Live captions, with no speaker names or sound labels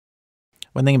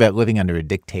One thing about living under a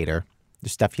dictator,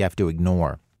 there's stuff you have to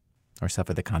ignore or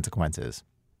suffer the consequences.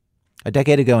 A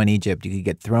decade ago in Egypt, you could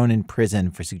get thrown in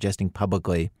prison for suggesting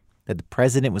publicly that the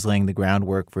president was laying the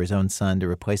groundwork for his own son to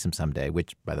replace him someday,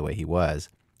 which, by the way, he was.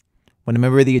 When a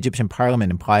member of the Egyptian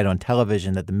parliament implied on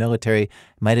television that the military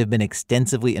might have been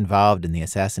extensively involved in the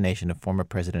assassination of former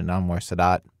President Anwar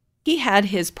Sadat. He had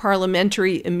his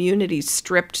parliamentary immunity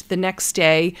stripped the next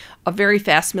day, a very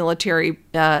fast military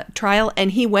trial, and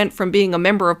he went from being a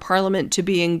member of parliament to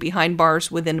being behind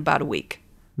bars within about a week.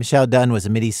 Michelle Dunn was a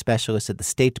Mideast specialist at the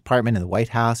State Department in the White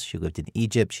House. She lived in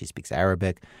Egypt. She speaks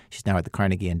Arabic. She's now at the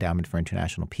Carnegie Endowment for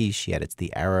International Peace. She edits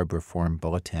the Arab Reform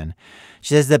Bulletin.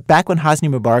 She says that back when Hosni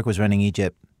Mubarak was running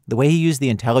Egypt, the way he used the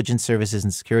intelligence services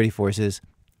and security forces,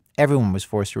 everyone was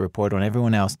forced to report on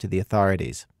everyone else to the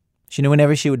authorities. She knew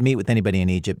whenever she would meet with anybody in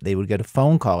Egypt, they would get a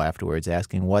phone call afterwards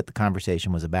asking what the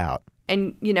conversation was about.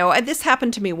 And, this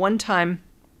happened to me one time.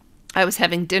 I was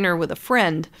having dinner with a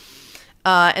friend.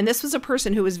 And this was a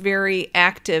person who was very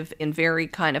active and very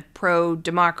kind of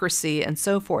pro-democracy and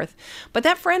so forth. But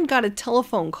that friend got a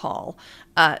telephone call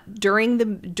during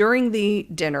the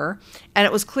dinner, and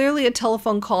it was clearly a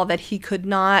telephone call that he could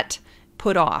not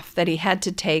put off, that he had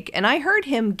to take. And I heard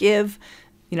him give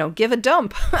a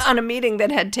dump on a meeting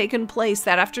that had taken place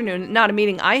that afternoon. Not a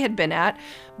meeting I had been at,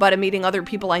 but a meeting other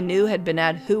people I knew had been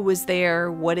at. Who was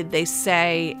there? What did they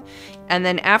say? And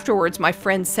then afterwards, my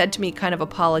friend said to me kind of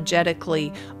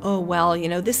apologetically, oh, well,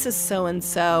 this is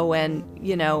so-and-so, and,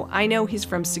 I know he's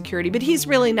from security, but he's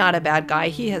really not a bad guy.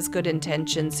 He has good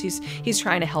intentions. He's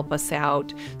trying to help us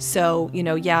out. So,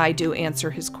 yeah, I do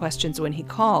answer his questions when he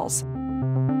calls.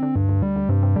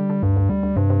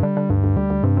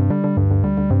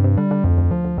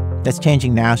 That's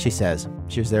changing now, she says.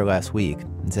 She was there last week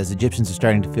and says Egyptians are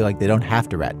starting to feel like they don't have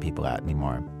to rat people out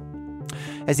anymore.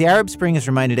 As the Arab Spring has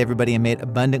reminded everybody and made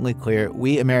abundantly clear,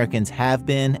 we Americans have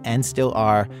been and still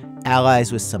are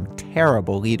allies with some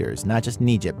terrible leaders, not just in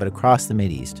Egypt, but across the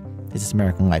Mideast. This is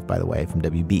American Life, by the way, from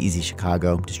WBEZ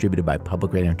Chicago, distributed by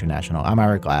Public Radio International. I'm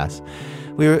Ira Glass.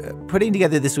 We were putting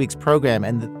together this week's program,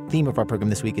 and the theme of our program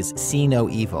this week is See No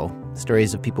Evil,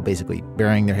 stories of people basically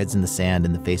burying their heads in the sand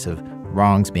in the face of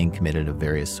wrongs being committed of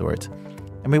various sorts.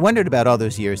 And we wondered about all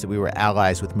those years that we were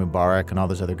allies with Mubarak and all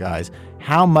those other guys,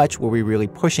 how much were we really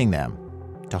pushing them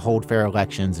to hold fair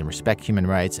elections and respect human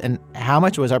rights, and how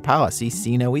much was our policy,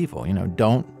 see no evil,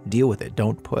 don't deal with it,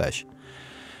 don't push.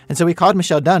 And so we called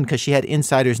Michelle Dunn because she had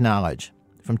insider's knowledge.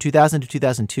 From 2000 to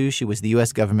 2002, she was the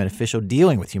U.S. government official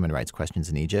dealing with human rights questions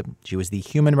in Egypt. She was the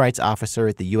human rights officer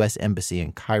at the U.S. Embassy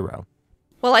in Cairo.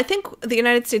 Well, I think the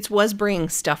United States was bringing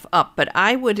stuff up, but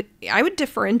I would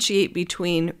differentiate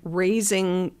between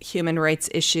raising human rights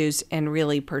issues and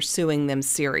really pursuing them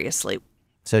seriously.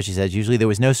 So she says usually there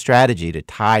was no strategy to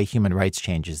tie human rights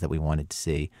changes that we wanted to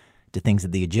see to things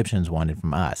that the Egyptians wanted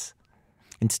from us.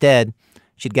 Instead,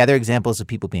 she'd gather examples of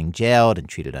people being jailed and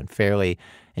treated unfairly,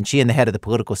 and she and the head of the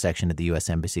political section at the U.S.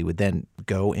 Embassy would then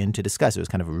go in to discuss. It was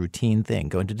kind of a routine thing,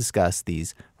 go in to discuss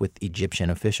these with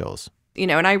Egyptian officials.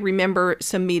 And I remember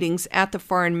some meetings at the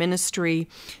foreign ministry.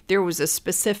 There was a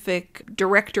specific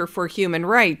director for human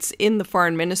rights in the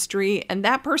foreign ministry, and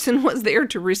that person was there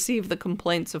to receive the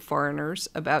complaints of foreigners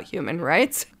about human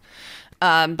rights.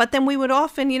 But then we would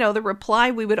often, the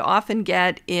reply we would often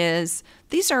get is,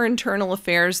 these are internal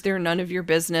affairs. They're none of your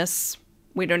business.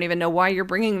 We don't even know why you're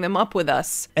bringing them up with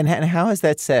us. And how is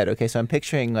that said? Okay, so I'm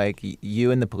picturing like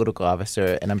you and the political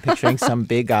officer, and I'm picturing some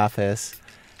big office.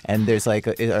 And there's are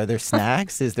there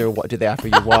snacks? Do they offer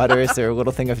you water? Is there a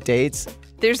little thing of dates?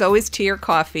 There's always tea or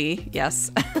coffee,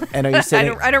 yes. And are you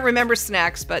sitting? I don't remember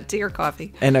snacks, but tea or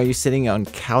coffee. And are you sitting on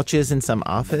couches in some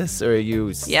office, or are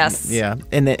you? Yes. Yeah.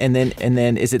 And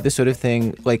then is it the sort of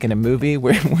thing like in a movie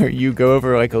where you go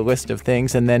over like a list of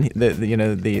things, and then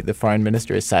the foreign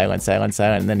minister is silent,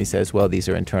 and then he says, "Well, these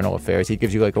are internal affairs." He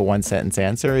gives you like a one-sentence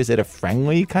answer. Is it a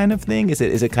friendly kind of thing? Is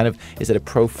it a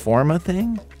pro forma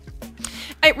thing?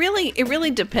 It really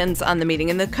depends on the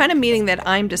meeting. And the kind of meeting that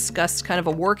I'm discussed, kind of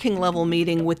a working level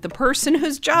meeting with the person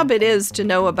whose job it is to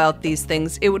know about these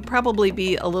things, it would probably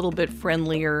be a little bit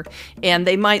friendlier. And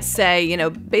they might say,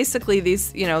 basically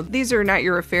these are not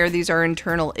your affair. These are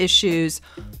internal issues.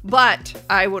 But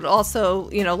I would also,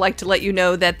 like to let you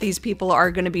know that these people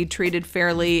are going to be treated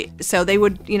fairly. So they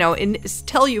would,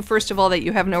 tell you, first of all, that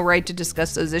you have no right to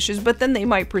discuss those issues. But then they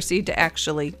might proceed to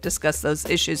actually discuss those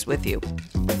issues with you.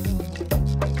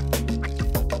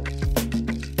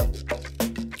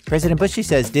 President Bush, she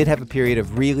says, did have a period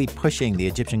of really pushing the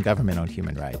Egyptian government on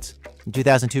human rights. In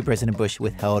 2002, President Bush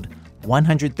withheld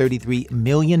 $133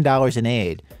 million in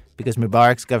aid because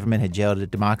Mubarak's government had jailed a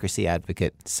democracy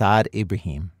advocate, Saad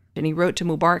Ibrahim. And he wrote to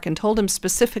Mubarak and told him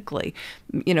specifically,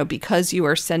 because you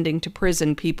are sending to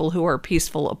prison people who are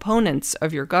peaceful opponents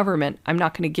of your government, I'm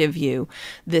not going to give you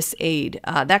this aid.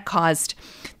 That caused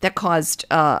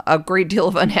a great deal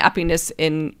of unhappiness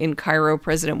in Cairo.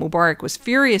 President Mubarak was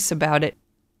furious about it.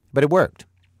 But it worked.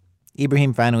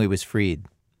 Ibrahim finally was freed.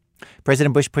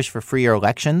 President Bush pushed for freer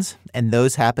elections, and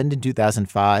those happened in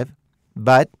 2005.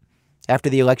 But after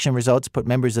the election results put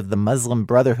members of the Muslim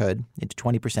Brotherhood into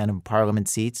 20% of parliament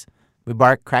seats,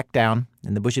 Mubarak cracked down,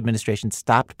 and the Bush administration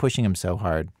stopped pushing him so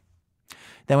hard.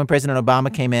 Then when President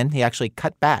Obama came in, he actually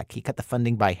cut back. He cut the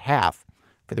funding by half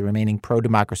for the remaining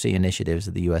pro-democracy initiatives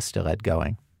that the U.S. still had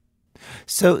going.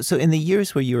 So in the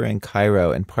years where you were in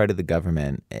Cairo and part of the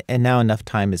government, and now enough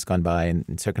time has gone by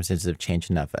and circumstances have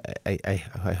changed enough, I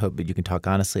hope that you can talk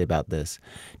honestly about this.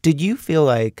 Did you feel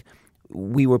like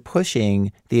we were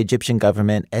pushing the Egyptian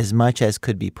government as much as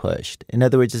could be pushed? In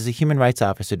other words, as a human rights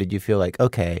officer, did you feel like,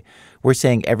 okay, we're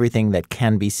saying everything that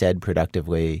can be said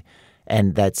productively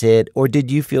and that's it? Or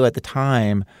did you feel at the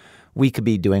time we could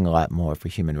be doing a lot more for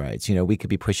human rights? We could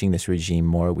be pushing this regime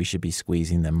more. We should be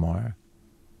squeezing them more.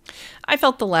 I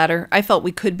felt the latter. I felt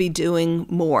we could be doing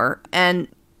more. And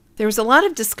there was a lot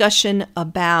of discussion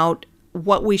about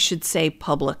what we should say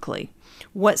publicly,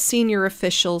 what senior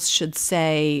officials should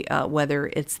say, whether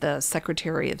it's the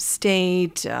Secretary of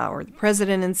State or the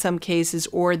president in some cases,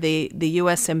 or the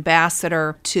U.S.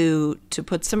 ambassador to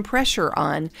put some pressure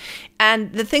on.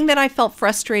 And the thing that I felt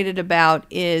frustrated about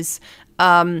is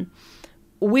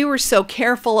we were so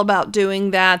careful about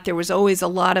doing that. There was always a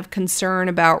lot of concern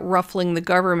about ruffling the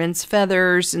government's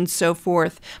feathers and so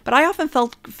forth. But I often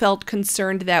felt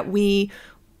concerned that we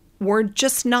were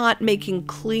just not making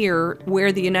clear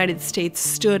where the United States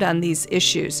stood on these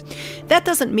issues. That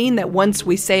doesn't mean that once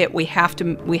we say it, we have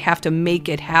to make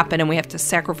it happen and we have to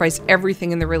sacrifice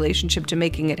everything in the relationship to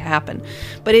making it happen.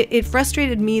 But it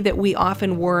frustrated me that we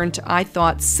often weren't, I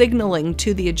thought, signaling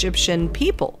to the Egyptian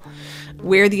people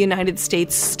where the United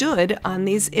States stood on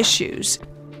these issues.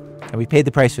 And we paid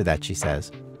the price for that, she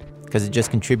says, because it just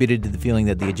contributed to the feeling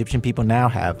that the Egyptian people now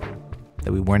have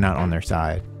that we were not on their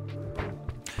side.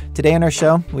 Today on our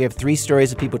show, we have 3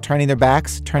 stories of people turning their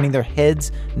backs, turning their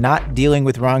heads, not dealing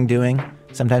with wrongdoing,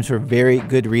 sometimes for very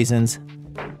good reasons,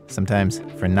 sometimes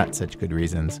for not such good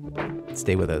reasons.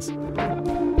 Stay with us.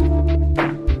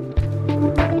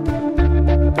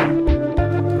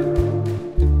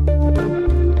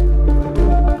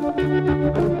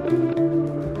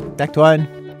 Act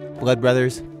 1, Blood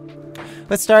Brothers.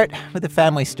 Let's start with a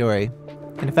family story.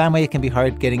 In a family, it can be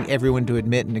hard getting everyone to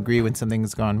admit and agree when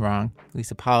something's gone wrong.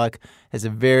 Lisa Pollak has a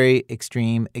very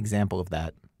extreme example of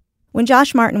that. When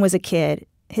Josh Martin was a kid,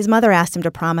 his mother asked him to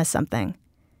promise something.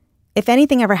 "If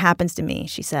anything ever happens to me,"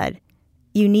 she said,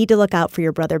 "you need to look out for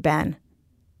your brother Ben."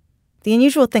 The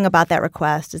unusual thing about that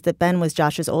request is that Ben was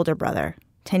Josh's older brother,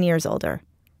 10 years older.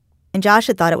 And Josh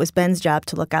had thought it was Ben's job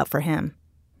to look out for him.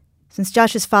 Since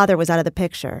Josh's father was out of the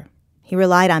picture, he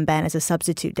relied on Ben as a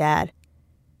substitute dad.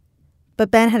 But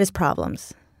Ben had his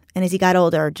problems, and as he got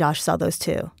older, Josh saw those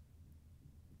too.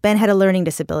 Ben had a learning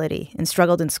disability and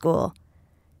struggled in school.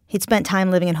 He'd spent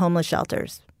time living in homeless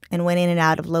shelters and went in and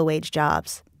out of low-wage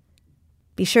jobs.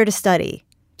 "Be sure to study,"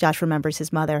 Josh remembers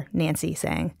his mother, Nancy,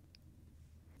 saying.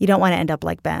 "You don't want to end up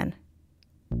like Ben."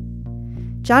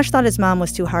 Josh thought his mom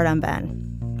was too hard on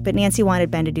Ben, but Nancy wanted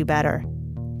Ben to do better.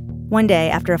 One day,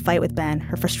 after a fight with Ben,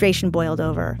 her frustration boiled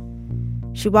over.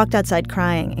 She walked outside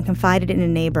crying and confided in a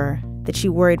neighbor that she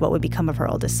worried what would become of her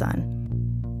oldest son.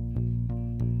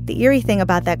 The eerie thing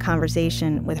about that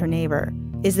conversation with her neighbor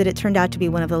is that it turned out to be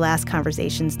one of the last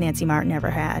conversations Nancy Martin ever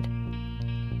had.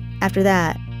 After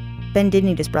that, Ben did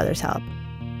need his brother's help,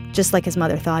 just like his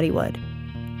mother thought he would.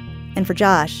 And for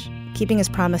Josh, keeping his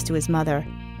promise to his mother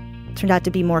turned out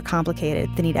to be more complicated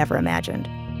than he'd ever imagined.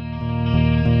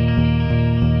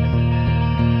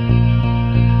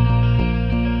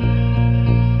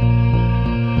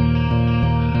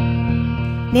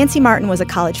 Nancy Martin was a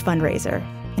college fundraiser,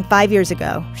 and 5 years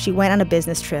ago, she went on a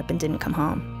business trip and didn't come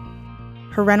home.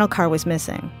 Her rental car was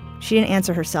missing. She didn't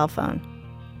answer her cell phone.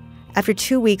 After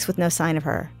 2 weeks with no sign of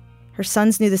her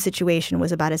sons knew the situation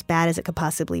was about as bad as it could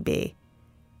possibly be.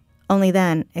 Only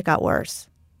then, it got worse.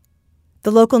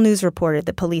 The local news reported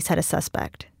that police had a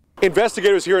suspect.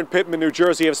 Investigators here in Pittman, New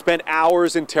Jersey have spent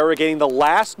hours interrogating the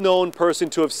last known person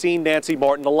to have seen Nancy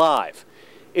Martin alive.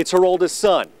 It's her oldest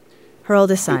son. Her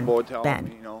oldest son,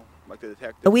 Ben.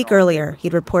 A week earlier,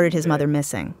 he'd reported his mother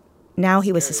missing. Now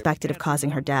he was suspected of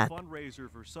causing her death.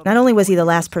 Not only was he the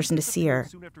last person to see her,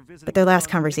 but their last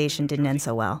conversation didn't end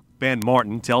so well. Ben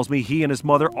Martin tells me he and his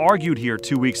mother argued here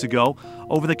 2 weeks ago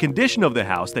over the condition of the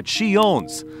house that she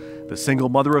owns. The single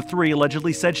mother of 3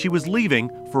 allegedly said she was leaving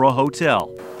for a hotel.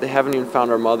 They haven't even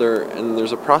found our mother, and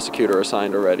there's a prosecutor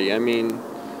assigned already. I mean,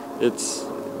 it's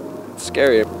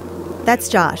scary. That's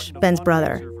Josh, Ben's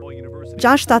brother.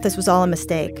 Josh thought this was all a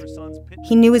mistake.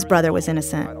 He knew his brother was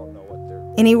innocent.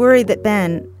 And he worried that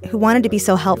Ben, who wanted to be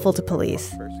so helpful to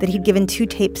police, that he'd given 2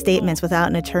 taped statements without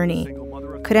an attorney,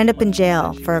 could end up in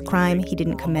jail for a crime he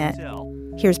didn't commit.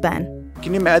 Here's Ben.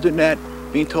 Can you imagine that,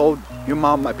 being told your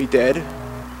mom might be dead?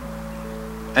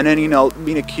 And then,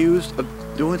 being accused of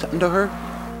doing something to her?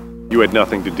 You had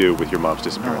nothing to do with your mom's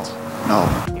disappearance? No.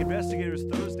 Investigators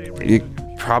Thursday... It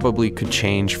probably could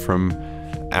change from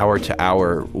hour to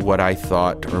hour what I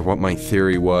thought or what my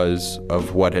theory was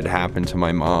of what had happened to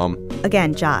my mom.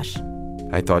 Again, Josh.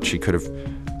 I thought she could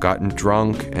have gotten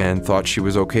drunk and thought she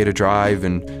was okay to drive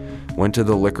and went to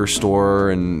the liquor store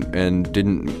and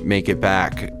didn't make it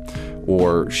back.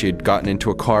 Or she had gotten into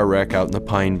a car wreck out in the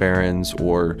Pine Barrens,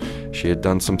 or she had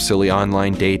done some silly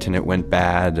online date and it went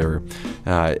bad, or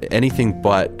anything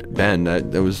but Ben.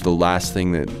 That was the last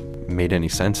thing that made any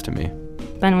sense to me.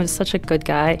 Ben was such a good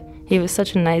guy. He was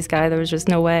such a nice guy. There was just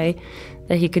no way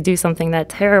that he could do something that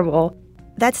terrible.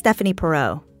 That's Stephanie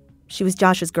Perot. She was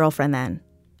Josh's girlfriend then.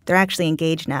 They're actually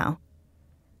engaged now.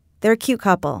 They're a cute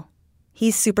couple.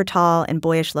 He's super tall and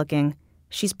boyish looking.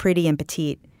 She's pretty and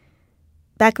petite.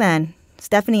 Back then,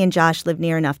 Stephanie and Josh lived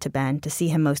near enough to Ben to see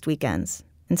him most weekends,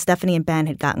 and Stephanie and Ben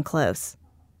had gotten close.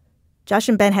 Josh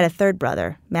and Ben had a third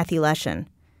brother, Matthew Leshin,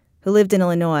 who lived in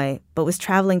Illinois but was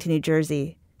traveling to New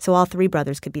Jersey so all 3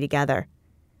 brothers could be together.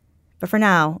 But for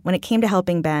now, when it came to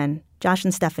helping Ben, Josh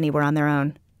and Stephanie were on their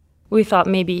own. We thought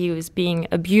maybe he was being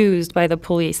abused by the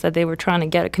police, that they were trying to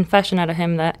get a confession out of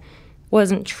him that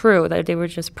wasn't true, that they were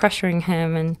just pressuring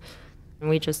him. And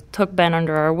we just took Ben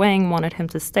under our wing, wanted him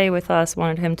to stay with us,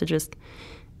 wanted him to just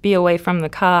be away from the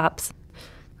cops.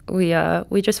 We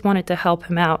just wanted to help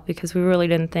him out because we really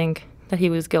didn't think that he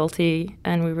was guilty,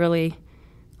 and we really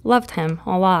loved him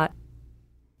a lot.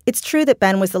 It's true that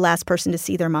Ben was the last person to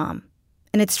see their mom.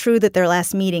 And it's true that their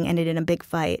last meeting ended in a big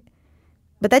fight.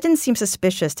 But that didn't seem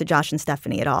suspicious to Josh and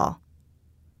Stephanie at all.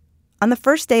 On the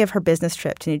first day of her business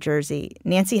trip to New Jersey,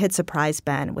 Nancy had surprised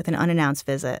Ben with an unannounced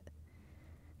visit.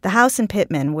 The house in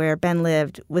Pittman, where Ben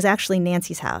lived, was actually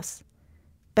Nancy's house.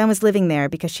 Ben was living there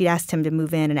because she'd asked him to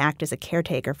move in and act as a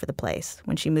caretaker for the place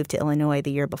when she moved to Illinois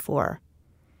the year before.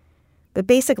 But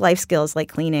basic life skills like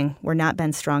cleaning were not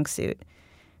Ben's strong suit.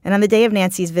 And on the day of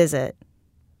Nancy's visit,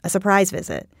 a surprise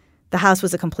visit, the house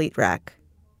was a complete wreck.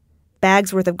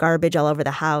 Bags worth of garbage all over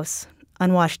the house,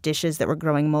 unwashed dishes that were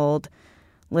growing mold,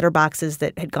 litter boxes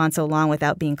that had gone so long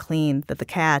without being cleaned that the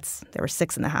cats, there were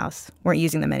 6 in the house, weren't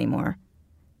using them anymore.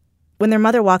 When their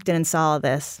mother walked in and saw all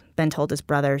this, Ben told his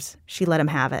brothers, she let him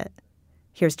have it.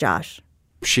 Here's Josh.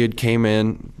 She had came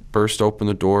in, burst open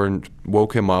the door and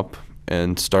woke him up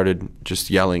and started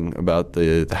just yelling about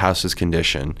the house's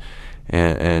condition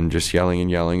and just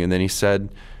yelling. And then he said,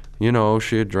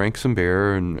 she had drank some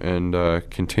beer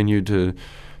and continued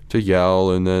to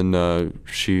yell. And then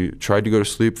she tried to go to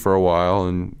sleep for a while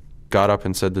and got up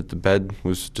and said that the bed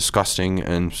was disgusting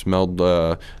and smelled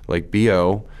like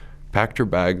BO, packed her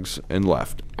bags, and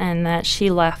left. And that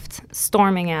she left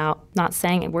storming out, not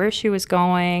saying where she was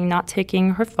going, not taking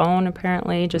her phone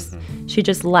apparently, she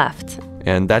just left.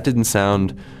 And that didn't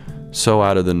sound so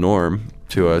out of the norm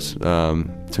to us,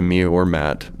 to me or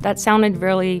Matt. That sounded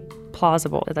really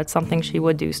plausible. That's something she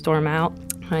would do, storm out,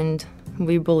 and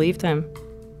we believed him.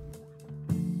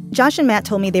 Josh and Matt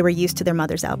told me they were used to their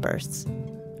mother's outbursts.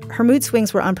 Her mood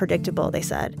swings were unpredictable, they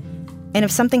said, and if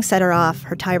something set her off,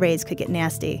 her tirades could get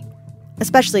nasty,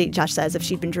 especially, Josh says, if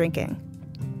she'd been drinking.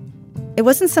 It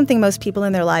wasn't something most people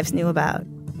in their lives knew about.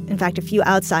 In fact, a few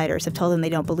outsiders have told them they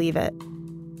don't believe it,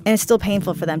 and it's still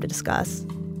painful for them to discuss.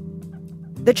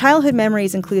 Their childhood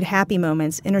memories include happy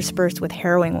moments interspersed with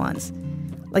harrowing ones,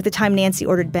 like the time Nancy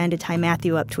ordered Ben to tie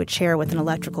Matthew up to a chair with an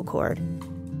electrical cord.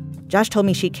 Josh told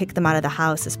me she'd kicked them out of the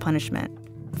house as punishment,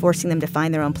 forcing them to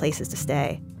find their own places to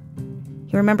stay.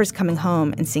 He remembers coming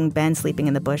home and seeing Ben sleeping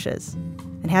in the bushes,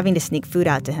 and having to sneak food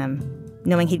out to him,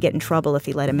 knowing he'd get in trouble if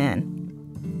he let him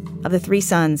in. Of the 3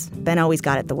 sons, Ben always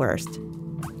got it the worst.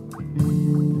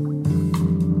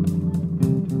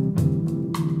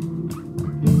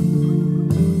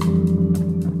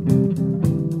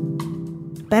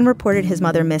 Ben reported his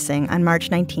mother missing on March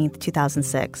 19,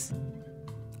 2006.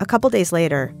 A couple days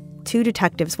later, 2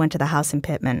 detectives went to the house in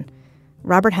Pittman,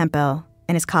 Robert Hempel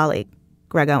and his colleague,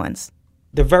 Greg Owens.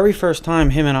 The very first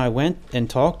time him and I went and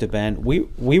talked to Ben,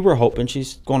 we were hoping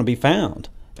she's going to be found.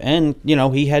 And,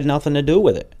 he had nothing to do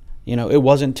with it. It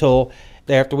wasn't until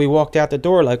after we walked out the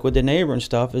door, like with the neighbor and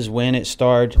stuff, is when it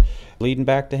started leading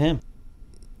back to him.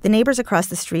 The neighbors across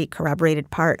the street corroborated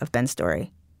part of Ben's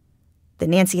story, that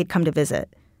Nancy had come to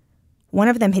visit. One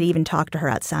of them had even talked to her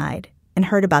outside and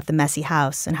heard about the messy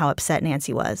house and how upset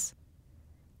Nancy was.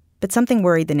 But something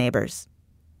worried the neighbors.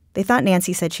 They thought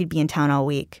Nancy said she'd be in town all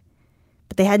week,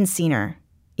 but they hadn't seen her,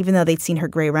 even though they'd seen her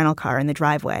gray rental car in the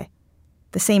driveway,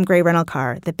 the same gray rental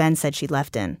car that Ben said she'd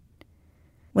left in.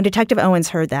 When Detective Owens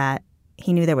heard that,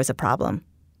 he knew there was a problem.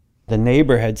 The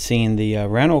neighbor had seen the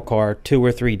rental car 2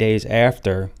 or 3 days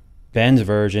after Ben's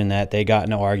version that they got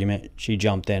in an argument, she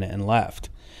jumped in it and left.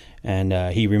 And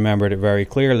he remembered it very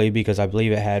clearly because I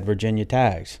believe it had Virginia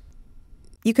tags.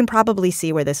 You can probably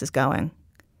see where this is going.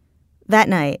 That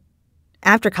night,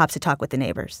 after cops had talked with the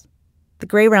neighbors, the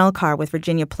gray rental car with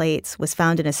Virginia plates was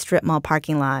found in a strip mall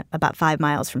parking lot about 5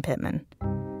 miles from Pittman.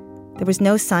 There was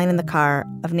no sign in the car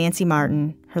of Nancy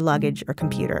Martin, her luggage, or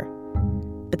computer,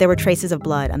 but there were traces of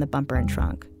blood on the bumper and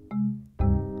trunk.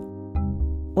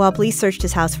 While police searched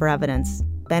his house for evidence,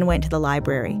 Ben went to the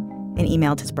library and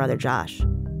emailed his brother Josh.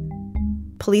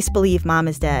 "Police believe Mom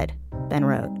is dead," Ben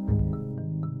wrote.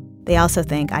 "They also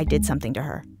think I did something to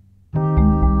her."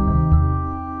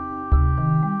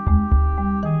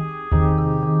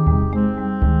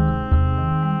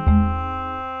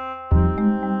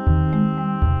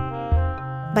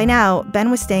 By now,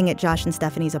 Ben was staying at Josh and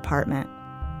Stephanie's apartment.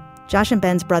 Josh and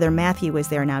Ben's brother Matthew was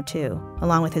there now too,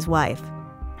 along with his wife.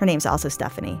 Her name's also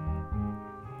Stephanie.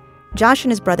 Josh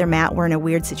and his brother Matt were in a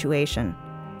weird situation.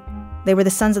 They were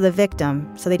the sons of the victim,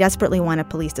 so they desperately wanted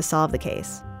police to solve the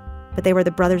case. But they were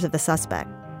the brothers of the suspect,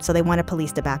 so they wanted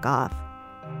police to back off.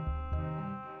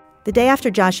 The day after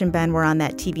Josh and Ben were on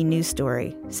that TV news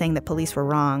story saying that police were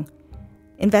wrong,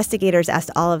 investigators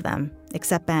asked all of them,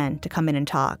 except Ben, to come in and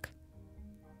talk.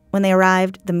 When they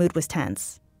arrived, the mood was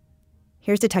tense.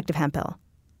 Here's Detective Hemphill.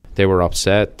 They were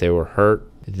upset. They were hurt.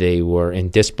 They were in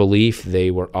disbelief.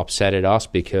 They were upset at us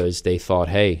because they thought,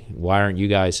 hey, why aren't you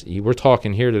guys, we're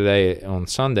talking here today on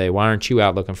Sunday, why aren't you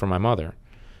out looking for my mother?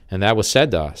 And that was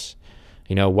said to us.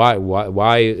 You know,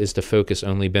 why is the focus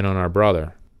only been on our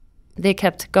brother? They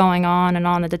kept going on,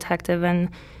 the detective and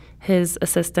his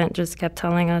assistant just kept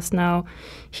telling us, no,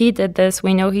 he did this,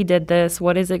 we know he did this,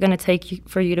 what is it going to take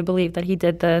for you to believe that he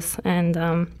did this?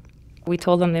 And we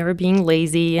told them they were being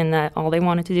lazy and that all they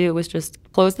wanted to do was just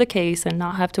close the case and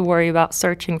not have to worry about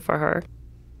searching for her.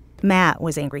 Matt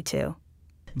was angry too.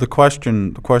 The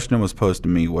question that was posed to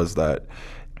me was that,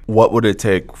 what would it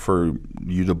take for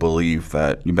you to believe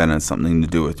that Ben had something to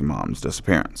do with your mom's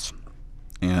disappearance?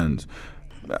 And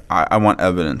I want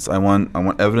evidence. I want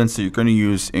evidence that you're going to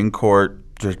use in court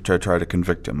to try to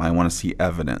convict him. I want to see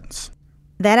evidence.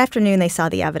 That afternoon, they saw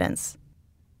the evidence.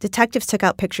 Detectives took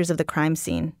out pictures of the crime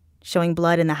scene, showing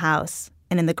blood in the house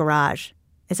and in the garage,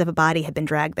 as if a body had been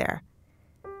dragged there.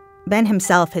 Ben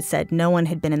himself had said no one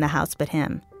had been in the house but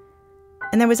him.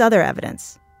 And there was other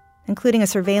evidence, including a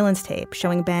surveillance tape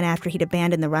showing Ben after he'd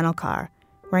abandoned the rental car,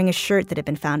 wearing a shirt that had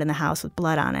been found in the house with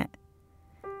blood on it.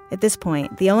 At this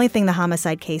point, the only thing the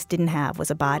homicide case didn't have was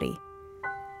a body.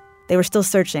 They were still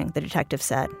searching, the detective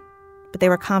said, but they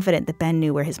were confident that Ben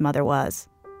knew where his mother was.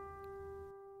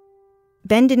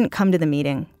 Ben didn't come to the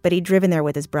meeting, but he'd driven there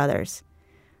with his brothers.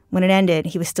 When it ended,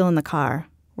 he was still in the car,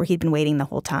 where he'd been waiting the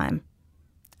whole time.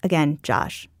 Again,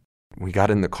 Josh. We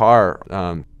got in the car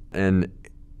and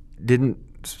didn't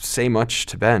say much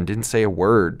to Ben, didn't say a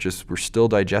word, just we're still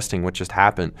digesting what just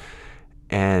happened.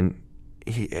 And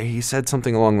he said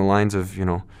something along the lines of, you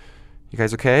know, you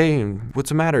guys okay? What's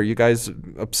the matter? You guys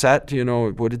upset? You know,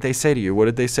 what did they say to you? What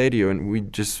did they say to you? And we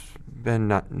just, Ben,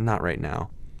 not right now.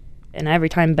 And every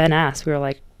time Ben asked, we were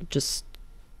like, just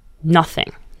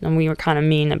nothing. And we were kind of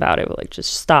mean about it. We're like,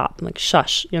 just stop, like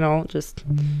shush, you know, just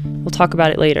we'll talk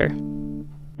about it later.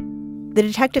 The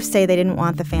detectives say they didn't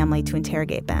want the family to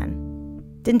interrogate Ben.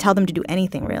 Didn't tell them to do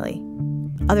anything, really,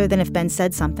 other than if Ben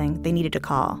said something, they needed to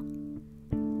call.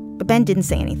 But Ben didn't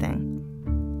say anything.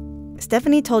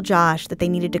 Stephanie told Josh that they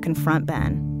needed to confront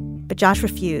Ben, but Josh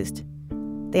refused.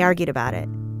 They argued about it.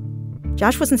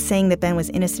 Josh wasn't saying that Ben was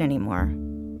innocent anymore.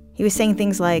 He was saying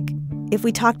things like, if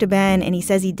we talk to Ben and he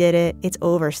says he did it, it's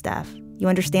over, Steph. You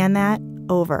understand that?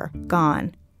 Over.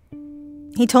 Gone.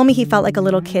 He told me he felt like a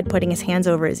little kid putting his hands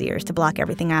over his ears to block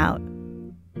everything out.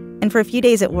 And for a few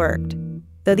days it worked,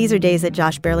 though these are days that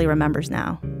Josh barely remembers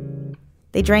now.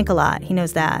 They drank a lot, he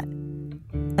knows that.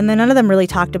 And then none of them really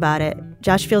talked about it.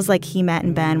 Josh feels like he, Matt,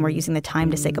 and Ben were using the time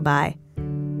to say goodbye.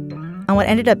 On what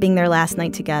ended up being their last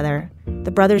night together,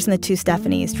 the brothers and the two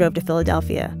Stephanies drove to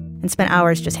Philadelphia and spent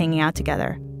hours just hanging out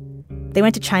together. They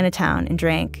went to Chinatown and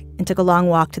drank and took a long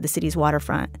walk to the city's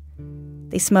waterfront.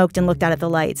 They smoked and looked out at the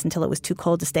lights until it was too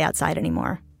cold to stay outside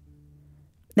anymore.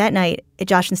 That night, at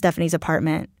Josh and Stephanie's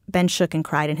apartment, Ben shook and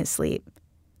cried in his sleep.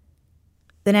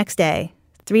 The next day,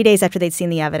 3 days after they'd seen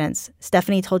the evidence,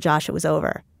 Stephanie told Josh it was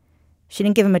over. She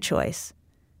didn't give him a choice.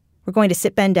 "We're going to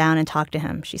sit Ben down and talk to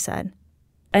him," she said.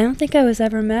 I don't think I was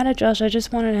ever mad at Josh. I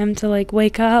just wanted him to,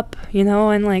 wake up, and,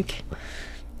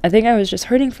 I think I was just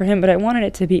hurting for him, but I wanted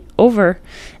it to be over.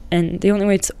 And the only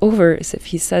way it's over is if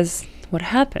he says what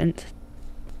happened.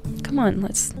 Come on,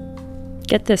 let's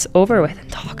get this over with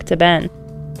and talk to Ben.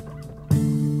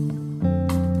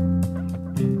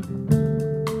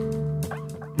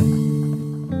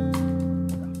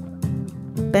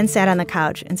 Ben sat on the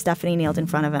couch and Stephanie kneeled in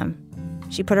front of him.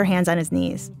 She put her hands on his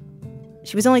knees.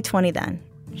 She was only 20 then.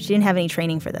 She didn't have any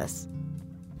training for this.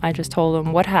 I just told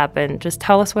him what happened. Just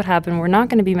tell us what happened. We're not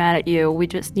going to be mad at you. We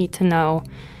just need to know.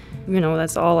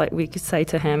 That's all we could say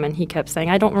to him. And he kept saying,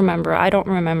 I don't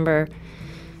remember.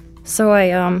 So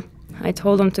I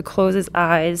told him to close his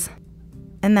eyes.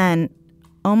 And then,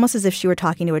 almost as if she were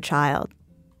talking to a child,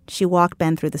 she walked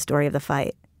Ben through the story of the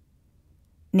fight.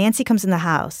 "Nancy comes in the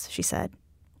house," she said.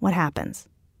 "What happens?"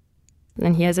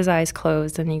 Then he has his eyes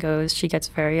closed and he goes, she gets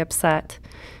very upset.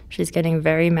 She's getting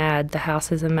very mad. The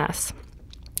house is a mess.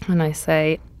 And I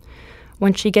say,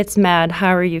 "When she gets mad,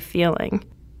 how are you feeling?"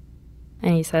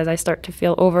 And he says, "I start to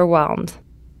feel overwhelmed."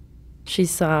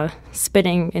 She's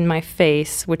spitting in my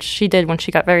face, which she did when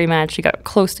she got very mad. She got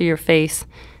close to your face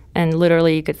and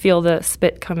literally you could feel the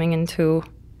spit coming into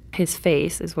his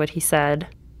face, is what he said.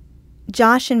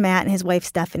 Josh and Matt and his wife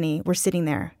Stephanie were sitting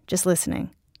there, just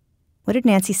listening. "What did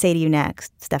Nancy say to you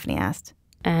next?" Stephanie asked.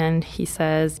 And he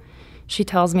says, "She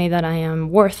tells me that I am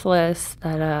worthless,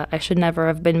 that I should never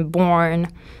have been born,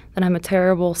 that I'm a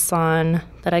terrible son,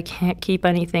 that I can't keep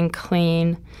anything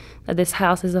clean, that this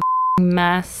house is a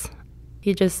mess."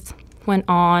 He just went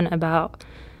on about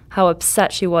how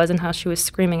upset she was and how she was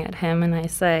screaming at him. And I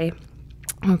say,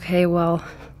 "Okay, well,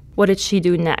 what did she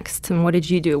do next? And what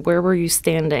did you do? Where were you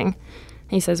standing?"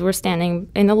 He says, "We're standing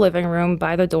in the living room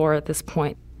by the door at this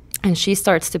point. And she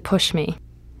starts to push me."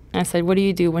 I said, "What do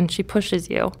you do when she pushes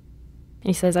you?"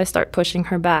 He says, "I start pushing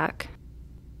her back."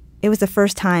 It was the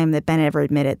first time that Ben ever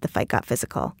admitted the fight got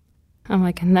physical. I'm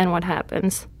like, "And then what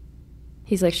happens?"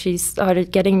 He's like, "She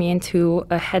started getting me into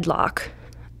a headlock."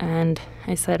 And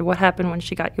I said, "What happened when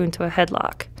she got you into a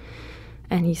headlock?"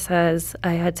 And he says,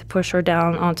 "I had to push her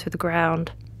down onto the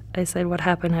ground." I said, "What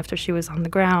happened after she was on the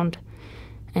ground?"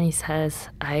 And he says,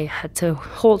 "I had to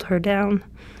hold her down."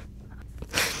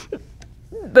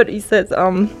 But he says,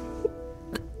 "I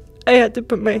had to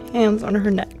put my hands on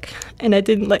her neck, and I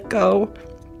didn't let go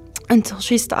until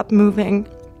she stopped moving."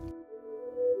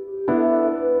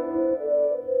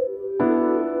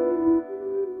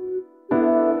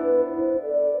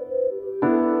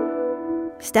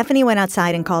 Stephanie went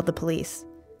outside and called the police.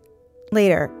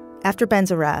 Later, after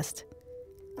Ben's arrest,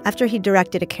 after he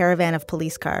directed a caravan of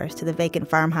police cars to the vacant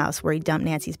farmhouse where he dumped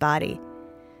Nancy's body,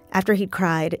 after he'd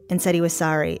cried and said he was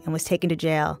sorry and was taken to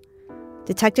jail,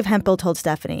 Detective Hempel told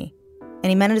Stephanie, and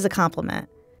he meant it as a compliment,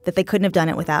 that they couldn't have done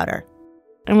it without her.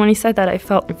 And when he said that, it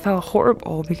felt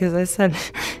horrible because I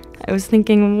was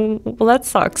thinking, well, that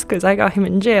sucks because I got him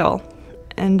in jail.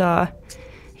 And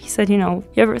he said, you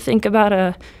ever think about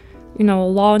a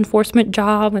law enforcement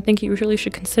job? I think you really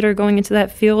should consider going into that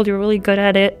field. You're really good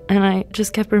at it. And I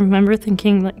just kept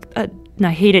thinking that, and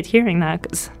I hated hearing that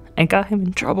because I got him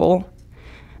in trouble.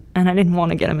 And I didn't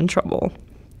want to get him in trouble.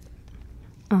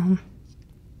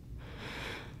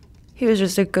 He was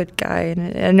just a good guy,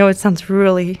 and I know it sounds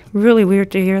really, really weird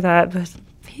to hear that, but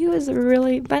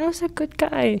Ben was a good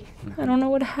guy. I don't know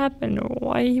what happened or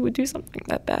why he would do something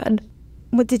that bad.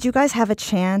 Well, did you guys have a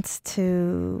chance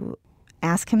to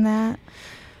ask him that?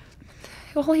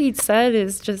 All he'd said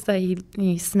is just that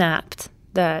he snapped,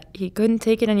 that he couldn't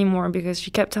take it anymore because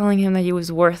she kept telling him that he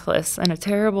was worthless and a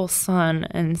terrible son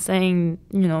and saying,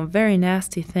 very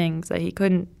nasty things that he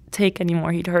couldn't take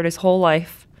anymore. He'd heard his whole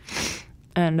life.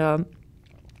 And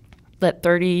that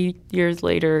 30 years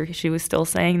later, she was still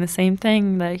saying the same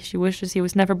thing, that she wishes he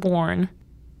was never born.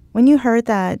 When you heard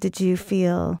that, did you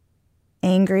feel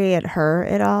angry at her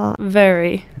at all?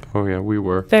 Very. Oh, yeah, we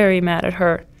were. Very mad at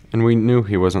her. And we knew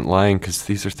he wasn't lying because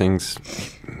these are things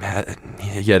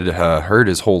he had heard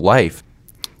his whole life.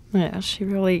 Yeah, she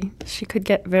could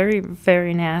get very,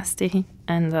 very nasty.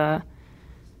 And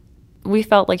we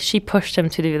felt like she pushed him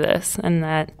to do this and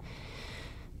that,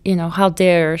 how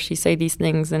dare she say these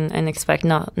things and expect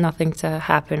nothing to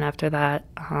happen after that.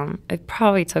 It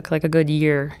probably took a good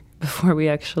year before we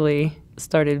actually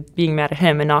started being mad at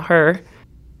him and not her.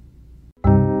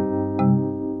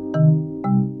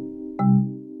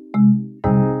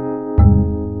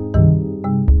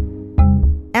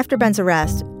 After Ben's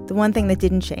arrest, the one thing that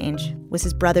didn't change was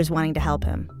his brothers wanting to help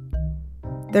him.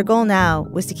 Their goal now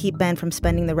was to keep Ben from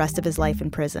spending the rest of his life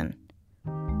in prison.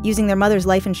 Using their mother's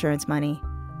life insurance money,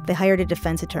 they hired a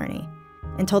defense attorney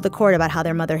and told the court about how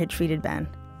their mother had treated Ben.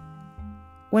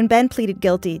 When Ben pleaded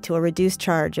guilty to a reduced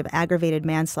charge of aggravated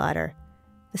manslaughter,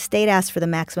 the state asked for the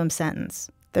maximum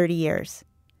sentence, 30 years.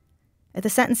 At the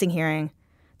sentencing hearing,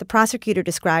 the prosecutor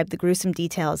described the gruesome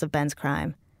details of Ben's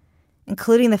crime,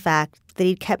 including the fact that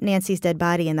he'd kept Nancy's dead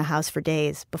body in the house for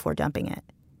days before dumping it.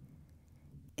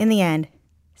 In the end,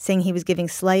 saying he was giving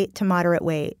slight to moderate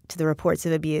weight to the reports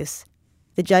of abuse,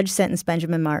 the judge sentenced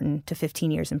Benjamin Martin to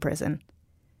 15 years in prison.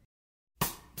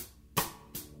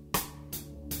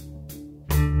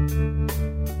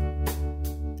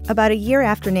 About a year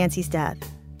after Nancy's death,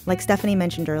 like Stephanie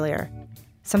mentioned earlier,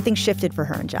 something shifted for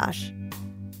her and Josh.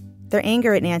 Their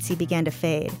anger at Nancy began to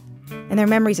fade, and their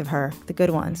memories of her, the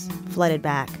good ones, flooded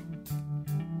back.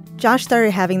 Josh started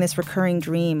having this recurring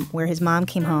dream where his mom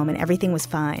came home and everything was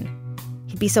fine.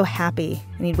 He'd be so happy,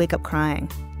 and he'd wake up crying.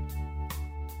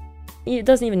 It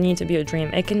doesn't even need to be a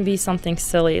dream. It can be something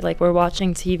silly, like we're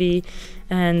watching TV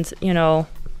and,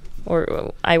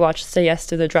 or I watch Say Yes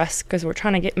to the Dress because we're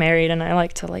trying to get married and I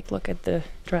like to look at the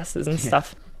dresses and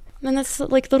stuff. And that's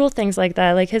little things like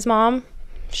that. Like his mom,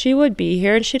 she would be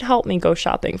here and she'd help me go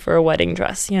shopping for a wedding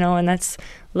dress, and that's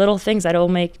little things that'll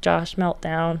make Josh melt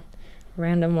down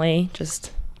randomly,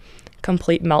 just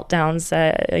complete meltdowns,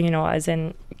 as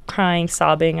in crying,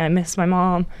 sobbing, I miss my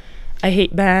mom, I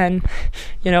hate Ben,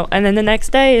 and then the next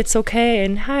day it's okay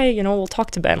and hi, we'll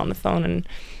talk to Ben on the phone and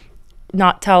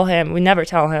not tell him, we never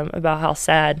tell him about how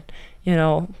sad,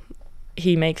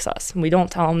 he makes us. We don't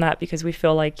tell him that because we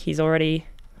feel like he's already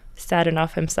sad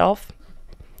enough himself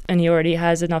and he already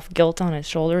has enough guilt on his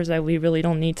shoulders that we really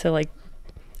don't need to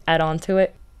add on to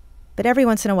it. But every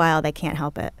once in a while they can't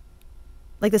help it.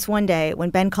 Like this one day when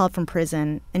Ben called from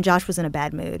prison and Josh was in a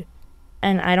bad mood.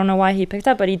 And I don't know why he picked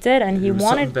up, but he did, and he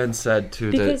wanted... Ben said,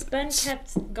 too, because Ben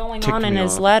kept going on in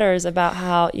his letters about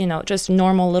how, just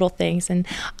normal little things, and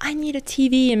I need a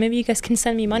TV, and maybe you guys can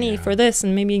send me money for this,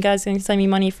 and maybe you guys can send me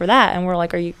money for that. And we're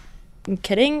like, are you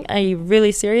kidding? Are you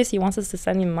really serious? He wants us to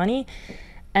send him money?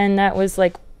 And that was,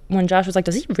 when Josh was like,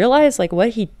 does he realize, what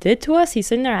he did to us? He's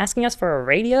sitting there asking us for a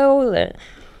radio?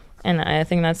 And I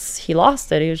think he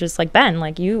lost it. He was just like,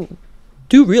 Ben, you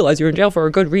do realize you're in jail for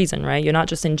a good reason, right? You're not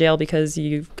just in jail because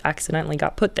you accidentally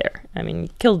got put there. I mean, you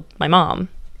killed my mom.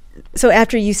 So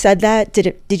after you said that,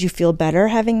 did you feel better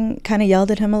having kind of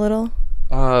yelled at him a little?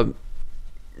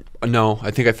 No, I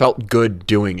think I felt good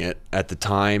doing it at the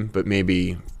time, but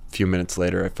maybe a few minutes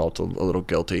later I felt a little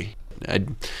guilty.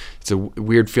 It's a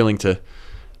weird feeling to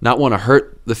not want to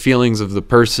hurt the feelings of the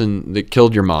person that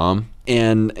killed your mom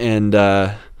and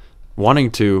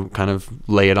wanting to kind of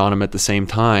lay it on him at the same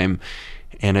time.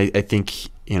 And I think,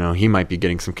 he might be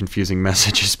getting some confusing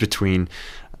messages between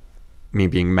me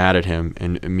being mad at him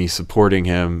and me supporting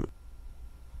him.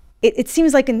 It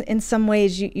seems like in some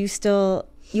ways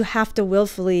you have to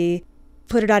willfully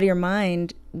put it out of your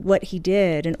mind what he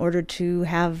did in order to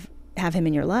have him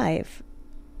in your life.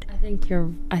 I think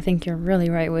you're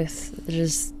really right with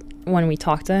just when we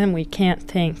talk to him, we can't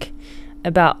think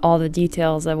about all the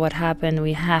details of what happened.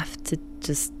 We have to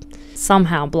just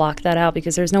somehow block that out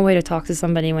because there's no way to talk to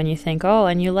somebody when you think, oh,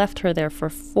 and you left her there for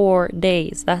 4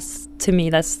 days. To me,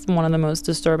 that's one of the most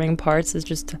disturbing parts, is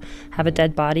just to have a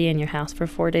dead body in your house for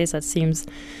 4 days. That seems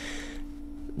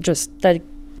that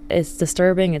it's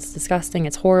disturbing, it's disgusting,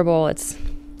 it's horrible, it's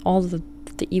all the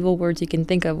evil words you can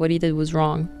think of. What he did was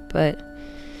wrong, but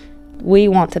we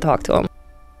want to talk to him.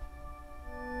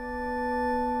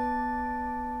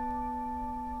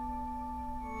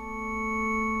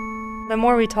 The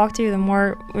more we talk to you, the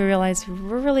more we realize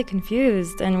we're really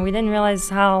confused, and we didn't realize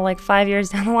how 5 years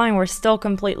down the line we're still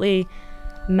completely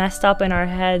messed up in our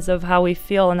heads of how we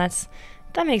feel, and that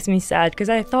makes me sad because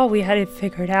I thought we had it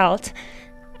figured out.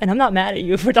 And I'm not mad at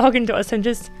you for talking to us, and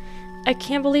I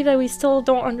can't believe that we still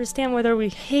don't understand whether we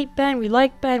hate Ben, we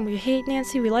like Ben, we hate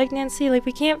Nancy, we like Nancy.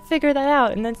 We can't figure that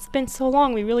out, and it's been so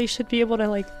long. We really should be able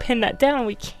to pin that down.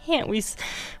 We can't. We've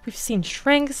seen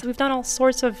shrinks, we've done all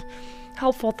sorts of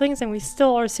helpful things, and we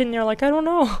still are sitting there I don't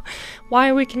know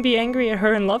why we can be angry at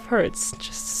her and love her. It's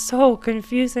just so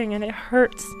confusing and it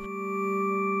hurts.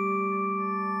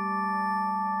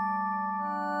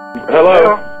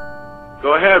 Hello.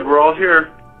 Go ahead, we're all here.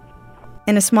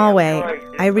 In a small way,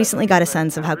 I recently got a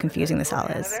sense of how confusing this all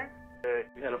is.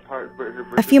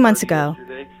 A few months ago,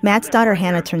 Matt's daughter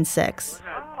Hannah turned 6,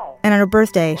 and on her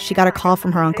birthday, she got a call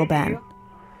from her Uncle Ben.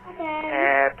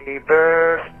 Happy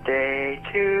birthday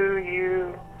to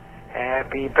you. Happy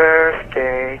Happy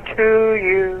birthday to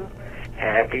you.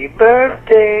 Happy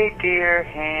birthday, dear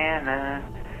Hannah.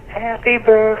 Happy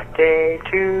birthday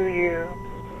to you.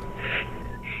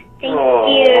 Thank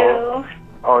you.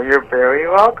 Oh, you're very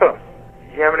welcome.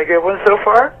 You having a good one so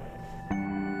far?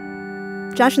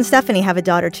 Josh and Stephanie have a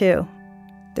daughter, too.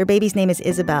 Their baby's name is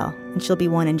Isabel, and she'll be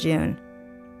 1 in June.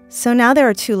 So now there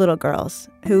are 2 little girls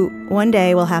who one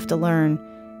day will have to learn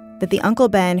that the Uncle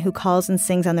Ben who calls and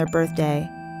sings on their birthday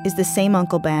is the same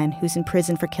Uncle Ben who's in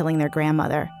prison for killing their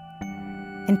grandmother.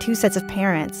 And 2 sets of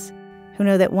parents who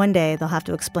know that one day they'll have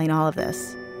to explain all of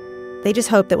this. They just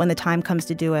hope that when the time comes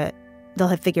to do it, they'll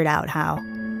have figured out how.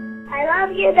 I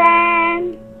love you,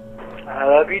 Ben. I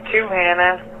love you too,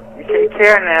 Hannah. You take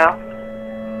care now.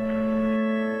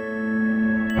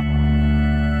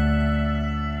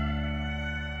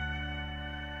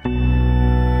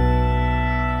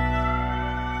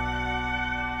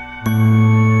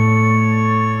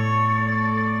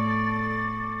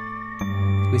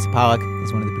 Lisa Pollak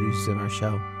is one of the producers of our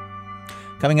show.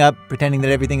 Coming up, pretending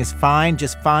that everything is fine,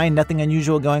 just fine, nothing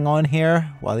unusual going on here,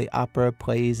 while the opera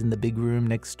plays in the big room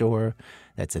next door.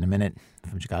 That's in a minute.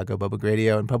 From Chicago Public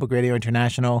Radio and Public Radio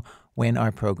International, when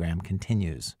our program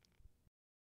continues.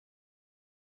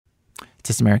 It's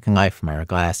This American Life from Ira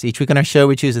Glass. Each week on our show,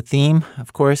 we choose a theme,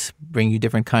 of course, bring you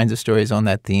different kinds of stories on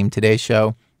that theme. Today's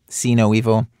show, See No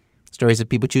Evil. Stories of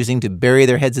people choosing to bury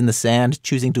their heads in the sand,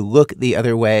 choosing to look the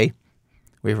other way.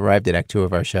 We've arrived at Act 2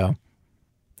 of our show.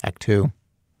 Act 2,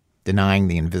 Denying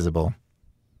the Invisible.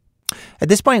 At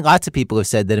this point, lots of people have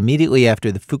said that immediately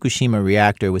after the Fukushima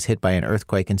reactor was hit by an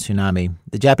earthquake and tsunami,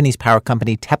 the Japanese power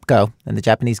company TEPCO and the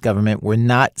Japanese government were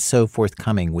not so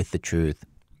forthcoming with the truth.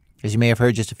 As you may have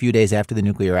heard, just a few days after the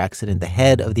nuclear accident, the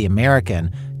head of the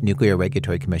American Nuclear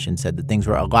Regulatory Commission said that things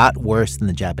were a lot worse than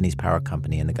the Japanese power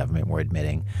company and the government were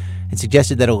admitting, and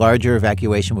suggested that a larger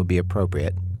evacuation would be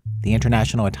appropriate. The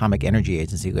International Atomic Energy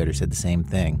Agency later said the same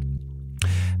thing.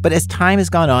 But as time has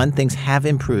gone on, things have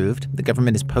improved. The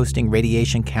government is posting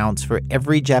radiation counts for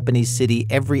every Japanese city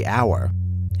every hour.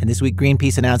 And this week,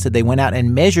 Greenpeace announced that they went out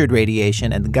and measured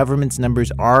radiation, and the government's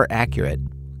numbers are accurate.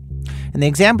 And the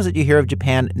examples that you hear of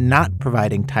Japan not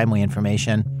providing timely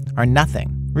information are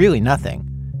nothing, really nothing,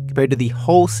 compared to the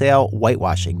wholesale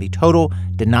whitewashing, the total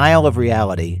denial of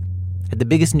reality at the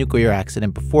biggest nuclear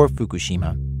accident before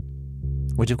Fukushima,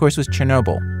 which of course was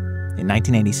Chernobyl in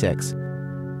 1986.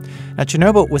 Now,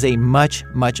 Chernobyl was a much,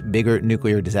 much bigger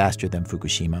nuclear disaster than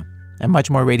Fukushima, and much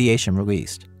more radiation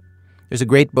released. There's a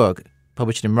great book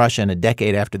published in Russian a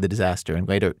decade after the disaster and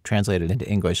later translated into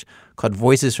English called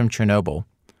Voices from Chernobyl.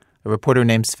 A reporter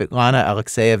named Svetlana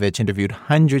Alexievich interviewed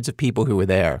hundreds of people who were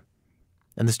there.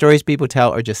 And the stories people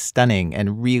tell are just stunning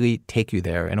and really take you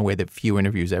there in a way that few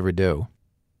interviews ever do.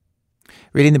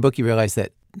 Reading the book, you realize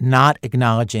that not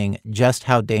acknowledging just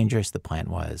how dangerous the plant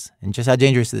was and just how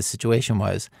dangerous the situation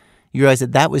was, you realize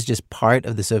that that was just part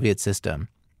of the Soviet system.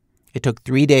 It took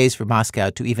 3 days for Moscow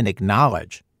to even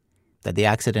acknowledge that the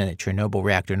accident at Chernobyl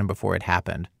reactor number 4 had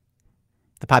happened.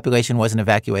 The population wasn't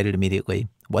evacuated immediately,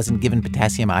 wasn't given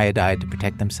potassium iodide to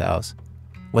protect themselves,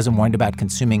 wasn't warned about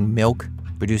consuming milk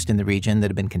produced in the region that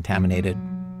had been contaminated.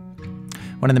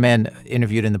 One of the men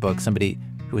interviewed in the book, somebody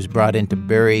who was brought in to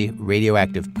bury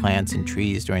radioactive plants and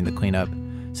trees during the cleanup,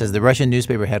 says the Russian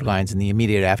newspaper headlines in the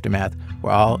immediate aftermath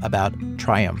were all about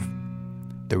triumph.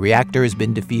 The reactor has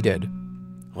been defeated.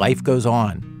 Life goes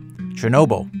on.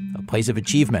 Chernobyl, a place of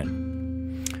achievement.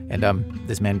 And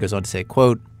this man goes on to say,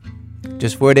 quote,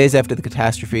 just 4 days after the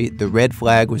catastrophe, the red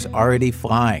flag was already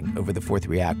flying over the 4th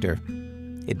reactor.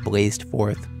 It blazed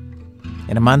forth.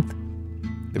 In a month,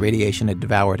 the radiation had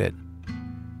devoured it.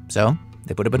 So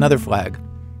they put up another flag.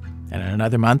 And in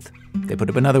another month, they put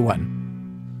up another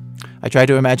one. I tried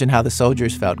to imagine how the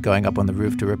soldiers felt going up on the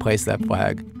roof to replace that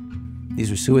flag. These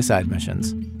were suicide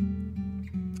missions.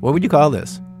 What would you call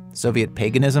this? Soviet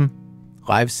paganism?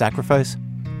 Lives sacrifice?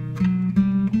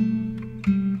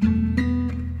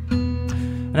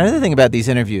 Another thing about these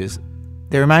interviews,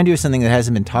 they remind you of something that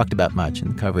hasn't been talked about much in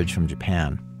the coverage from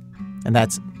Japan. And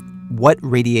that's what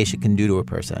radiation can do to a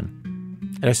person.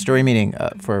 At our story meeting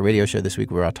for a radio show this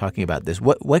week, we were all talking about this.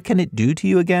 What can it do to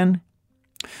you again?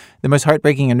 The most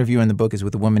heartbreaking interview in the book is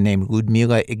with a woman named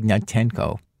Ludmila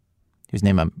Ignatenko, whose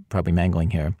name I'm probably mangling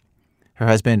here. Her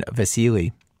husband,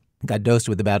 Vasily, got dosed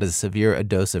with about as severe a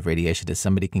dose of radiation as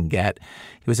somebody can get.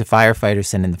 He was a firefighter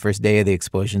sent in the first day of the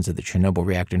explosions of the Chernobyl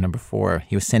reactor number 4.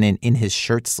 He was sent in his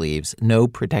shirt sleeves, no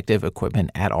protective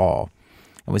equipment at all,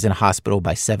 and was in a hospital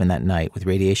by 7 that night with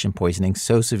radiation poisoning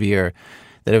so severe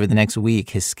that over the next week,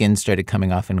 his skin started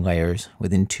coming off in layers.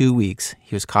 Within 2 weeks,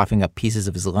 he was coughing up pieces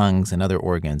of his lungs and other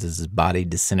organs as his body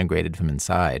disintegrated from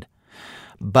inside.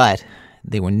 But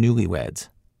they were newlyweds.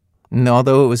 And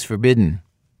although it was forbidden,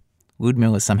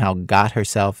 Ludmila somehow got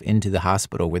herself into the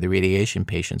hospital where the radiation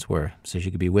patients were so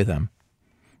she could be with them.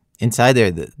 Inside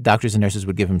there, the doctors and nurses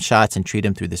would give him shots and treat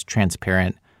him through this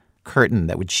transparent curtain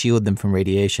that would shield them from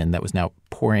radiation that was now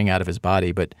pouring out of his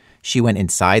body. But she went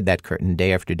inside that curtain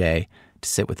day after day to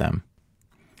sit with them.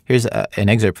 Here's an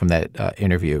excerpt from that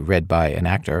interview read by an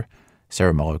actor,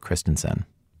 Sarah Muller Christensen.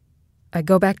 I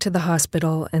go back to the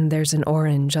hospital and there's an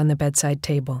orange on the bedside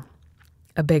table.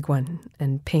 A big one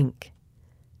and pink.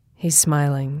 He's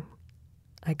smiling.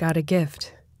 I got a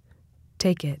gift.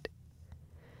 Take it.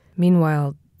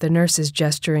 Meanwhile, the nurse is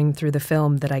gesturing through the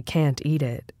film that I can't eat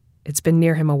it. It's been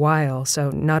near him a while, so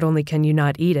not only can you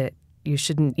not eat it, you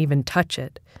shouldn't even touch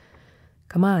it.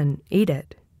 Come on, eat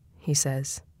it, he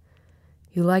says.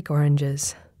 You like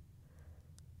oranges.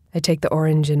 I take the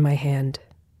orange in my hand.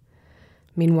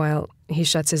 Meanwhile, he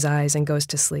shuts his eyes and goes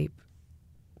to sleep.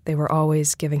 They were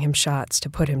always giving him shots to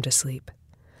put him to sleep.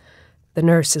 The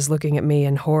nurse is looking at me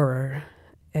in horror.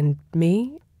 And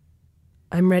me?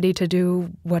 I'm ready to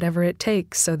do whatever it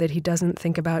takes so that he doesn't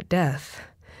think about death.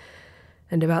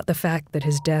 And about the fact that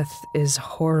his death is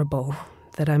horrible,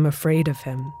 that I'm afraid of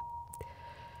him.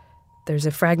 There's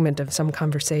a fragment of some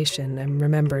conversation. I'm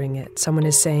remembering it. Someone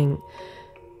is saying,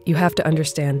 you have to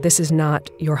understand, this is not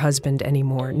your husband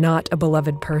anymore, not a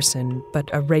beloved person, but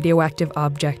a radioactive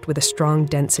object with a strong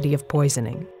density of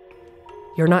poisoning.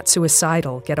 You're not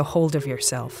suicidal. Get a hold of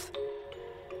yourself.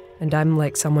 And I'm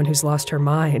like someone who's lost her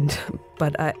mind,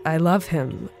 but I love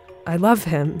him. I love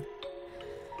him.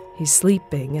 He's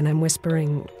sleeping, and I'm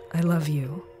whispering, I love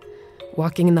you.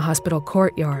 Walking in the hospital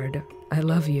courtyard, I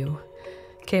love you.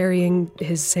 Carrying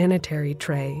his sanitary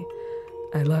tray,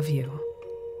 I love you.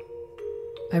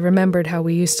 I remembered how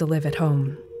we used to live at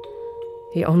home.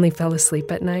 He only fell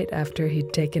asleep at night after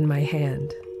he'd taken my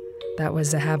hand. That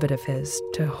was a habit of his,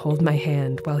 to hold my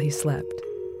hand while he slept.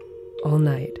 All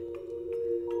night.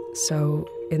 So,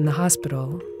 in the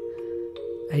hospital,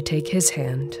 I take his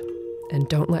hand and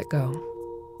don't let go.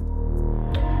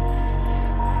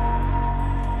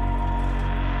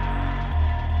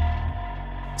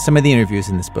 Some of the interviews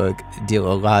in this book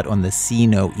deal a lot on the see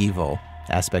no evil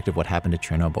aspect of what happened at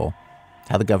Chernobyl.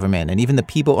 How the government and even the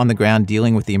people on the ground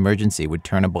dealing with the emergency would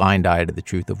turn a blind eye to the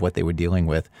truth of what they were dealing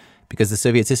with because the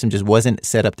Soviet system just wasn't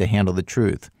set up to handle the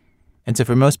truth. And so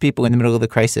for most people in the middle of the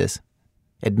crisis,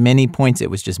 at many points it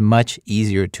was just much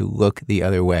easier to look the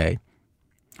other way.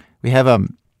 We have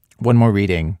one more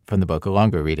reading from the book, a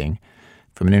longer reading,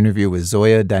 from an interview with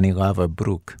Zoya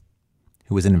Danilova-Bruk,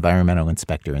 who was an environmental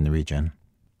inspector in the region.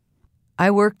 I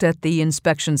worked at the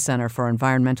Inspection Center for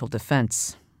Environmental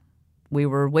Defense. We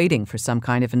were waiting for some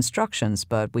kind of instructions,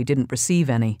 but we didn't receive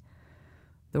any.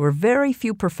 There were very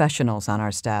few professionals on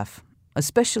our staff,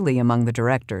 especially among the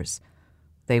directors.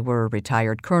 They were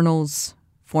retired colonels,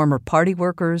 former party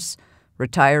workers,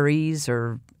 retirees,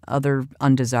 or other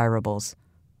undesirables.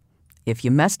 If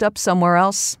you messed up somewhere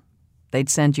else, they'd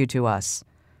send you to us.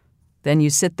 Then you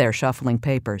sit there shuffling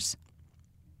papers.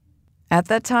 At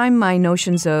that time, my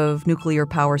notions of nuclear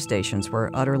power stations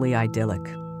were utterly idyllic.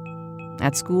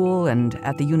 At school and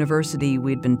at the university,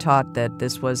 we'd been taught that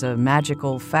this was a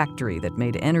magical factory that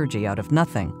made energy out of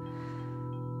nothing,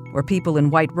 where people in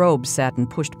white robes sat and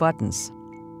pushed buttons.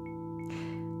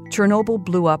 Chernobyl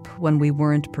blew up when we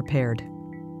weren't prepared.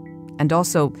 And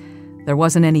also, there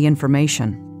wasn't any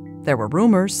information. There were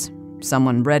rumors.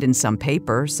 Someone read in some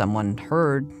paper, someone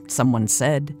heard, someone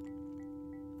said.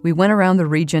 We went around the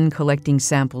region collecting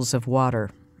samples of water,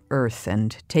 earth,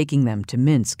 and taking them to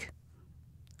Minsk.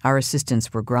 Our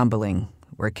assistants were grumbling.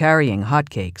 We're carrying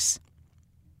hotcakes.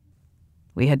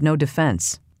 We had no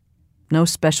defense, no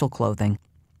special clothing.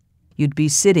 You'd be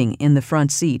sitting in the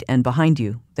front seat, and behind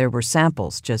you, there were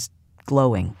samples just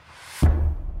glowing.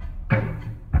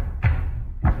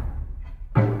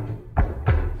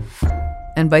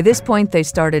 And by this point, they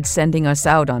started sending us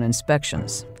out on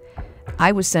inspections.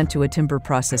 I was sent to a timber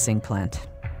processing plant.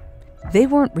 They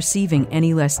weren't receiving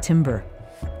any less timber.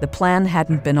 The plan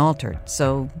hadn't been altered,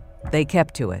 so they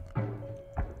kept to it.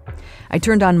 I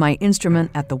turned on my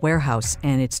instrument at the warehouse,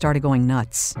 and it started going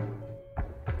nuts.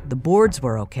 The boards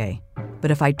were okay, but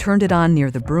if I turned it on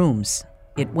near the brooms,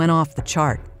 it went off the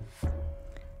chart.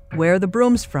 Where are the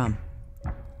brooms from?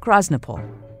 Krasnopol.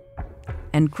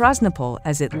 And Krasnopol,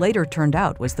 as it later turned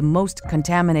out, was the most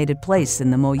contaminated place in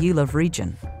the Moyilov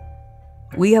region.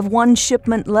 We have one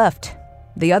shipment left.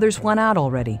 The others went out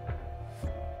already.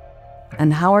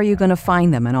 And how are you going to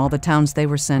find them in all the towns they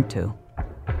were sent to?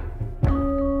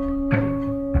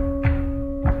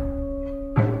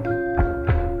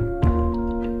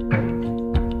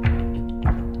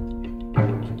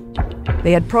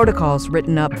 They had protocols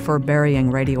written up for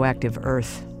burying radioactive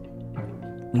earth.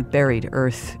 We buried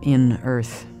earth in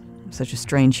earth. Such a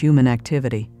strange human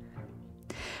activity.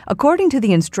 According to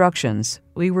the instructions,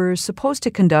 we were supposed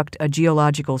to conduct a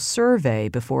geological survey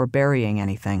before burying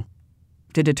anything,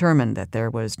 to determine that there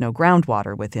was no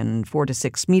groundwater within 4 to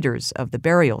 6 meters of the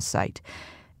burial site,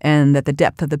 and that the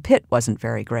depth of the pit wasn't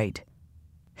very great.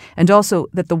 And also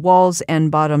that the walls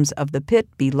and bottoms of the pit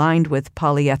be lined with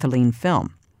polyethylene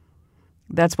film.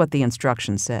 That's what the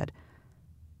instructions said.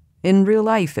 In real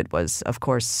life, it was, of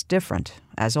course, different,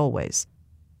 as always.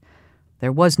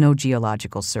 There was no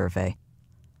geological survey.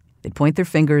 They'd point their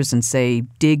fingers and say,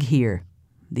 "Dig here."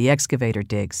 The excavator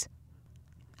digs.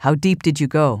 "How deep did you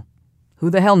go?" "Who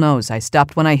the hell knows? I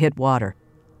stopped when I hit water."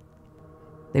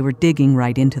 They were digging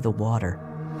right into the water.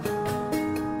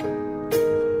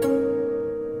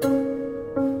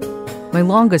 My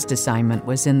longest assignment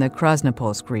was in the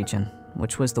Krasnopolsk region,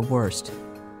 which was the worst.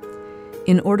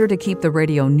 In order to keep the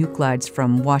radionuclides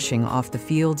from washing off the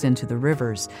fields into the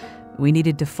rivers, we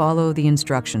needed to follow the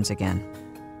instructions again.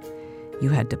 You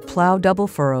had to plow double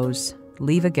furrows,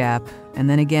 leave a gap, and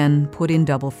then again put in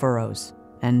double furrows,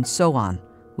 and so on,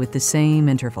 with the same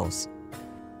intervals.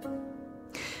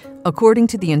 According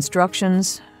to the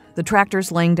instructions, the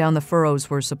tractors laying down the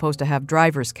furrows were supposed to have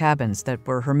drivers' cabins that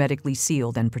were hermetically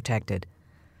sealed and protected.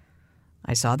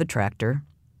 I saw the tractor,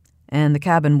 and the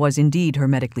cabin was indeed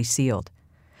hermetically sealed.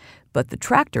 But the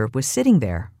tractor was sitting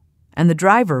there, and the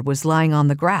driver was lying on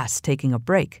the grass taking a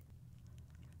break.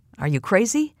 "Are you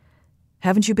crazy?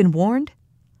 Haven't you been warned?"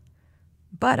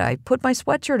 "But I put my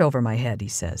sweatshirt over my head," he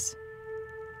says.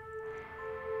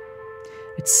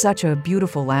 It's such a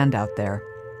beautiful land out there.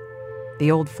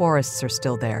 The old forests are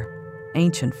still there,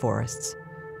 ancient forests.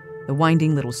 The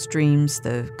winding little streams,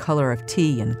 the color of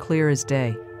tea and clear as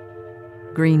day.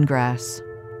 Green grass.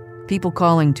 People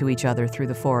calling to each other through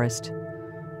the forest.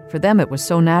 For them it was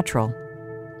so natural.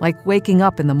 Like waking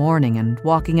up in the morning and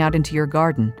walking out into your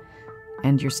garden,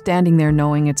 and you're standing there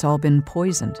knowing it's all been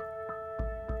poisoned.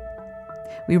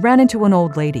 We ran into an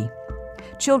old lady.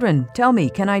 "Children, tell me,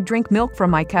 can I drink milk from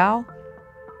my cow?"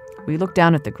 We looked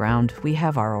down at the ground. We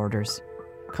have our orders.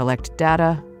 Collect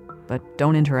data, but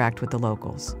don't interact with the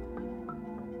locals.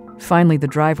 Finally, the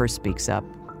driver speaks up.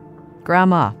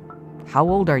 "Grandma, how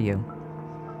old are you?"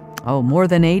 "Oh, more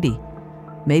than 80.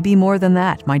 Maybe more than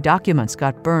that. My documents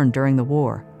got burned during the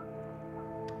war."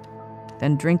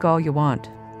 "Then drink all you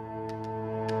want."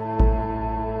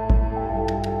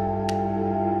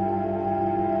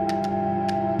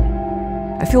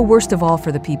 I feel worst of all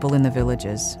for the people in the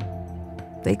villages.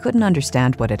 They couldn't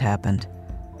understand what had happened.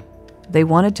 They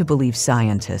wanted to believe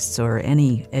scientists or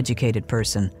any educated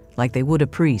person, like they would a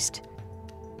priest.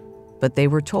 But they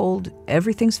were told,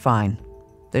 everything's fine.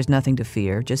 There's nothing to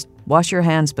fear. Just wash your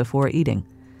hands before eating.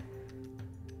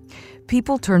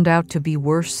 People turned out to be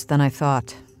worse than I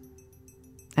thought.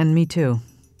 And me too.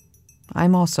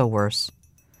 I'm also worse.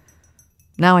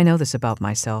 Now I know this about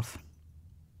myself.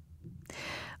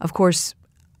 Of course,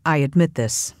 I admit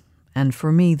this, and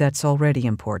for me that's already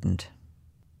important.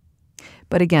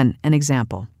 But again, an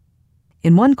example.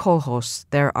 In one kolkhoz,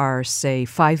 there are, say,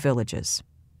 5 villages.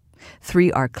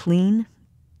 3 are clean,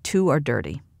 2 are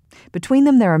dirty. Between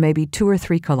them, there are maybe 2 or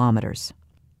 3 kilometers.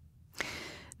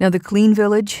 Now, the clean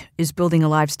village is building a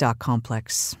livestock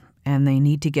complex, and they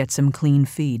need to get some clean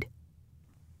feed.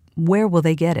 Where will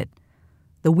they get it?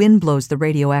 The wind blows the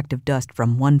radioactive dust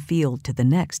from one field to the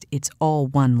next. It's all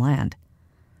one land.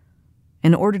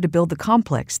 In order to build the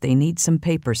complex, they need some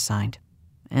papers signed.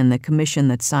 And the commission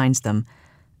that signs them,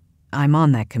 I'm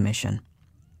on that commission.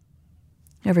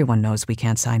 Everyone knows we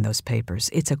can't sign those papers.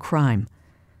 It's a crime.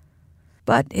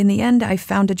 But in the end, I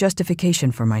found a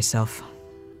justification for myself.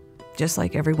 Just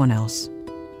like everyone else.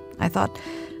 I thought,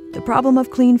 the problem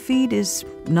of clean feed is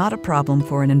not a problem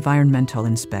for an environmental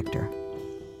inspector.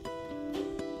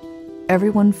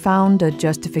 Everyone found a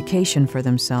justification for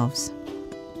themselves.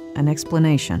 An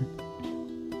explanation.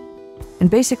 And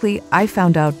basically, I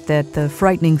found out that the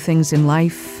frightening things in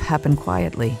life happen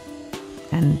quietly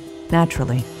and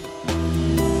naturally.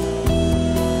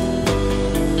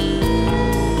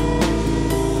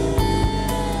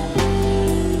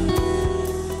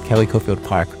 Kelly Cofield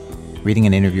Clark, reading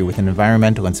an interview with an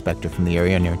environmental inspector from the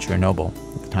area near Chernobyl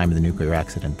at the time of the nuclear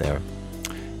accident there.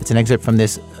 It's an excerpt from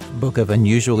this book of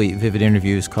unusually vivid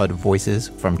interviews called Voices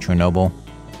from Chernobyl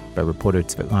by reporter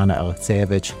Svetlana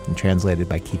Alexievich and translated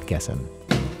by Keith Gesson.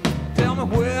 Tell me,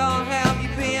 where have you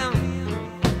been,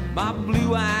 my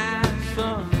blue-eyed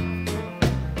son?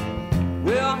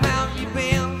 Where have you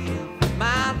been,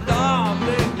 my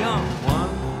darling young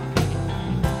one?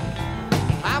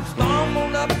 I've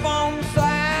stumbled up on the side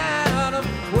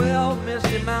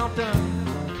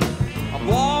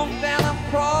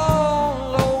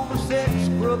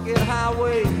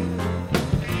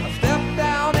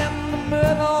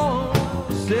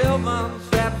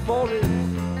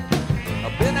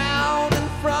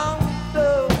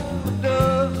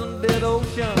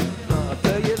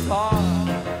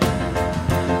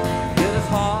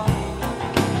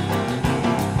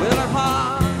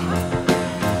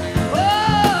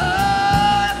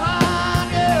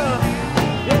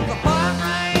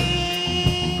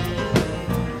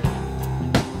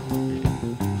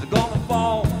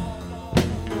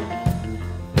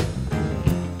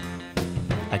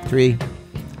 3.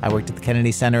 I worked at the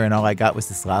Kennedy Center, and all I got was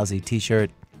this lousy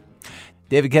T-shirt.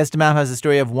 David Kestenbaum has a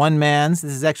story of one man's,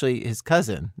 this is actually his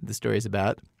cousin the story is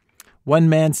about, one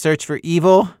man's search for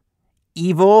evil,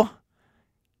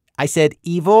 I said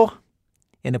evil,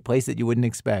 in a place that you wouldn't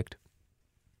expect.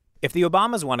 If the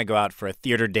Obamas want to go out for a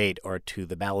theater date or to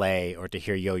the ballet or to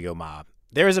hear Yo-Yo Ma,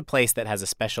 there is a place that has a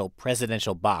special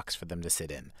presidential box for them to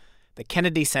sit in. The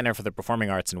Kennedy Center for the Performing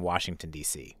Arts in Washington,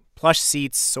 D.C. Plush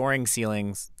seats, soaring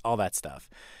ceilings, all that stuff.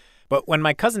 But when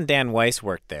my cousin Dan Weiss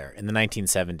worked there in the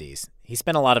 1970s, he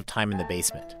spent a lot of time in the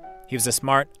basement. He was a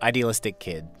smart, idealistic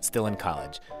kid, still in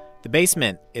college. The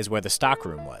basement is where the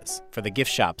stockroom was, for the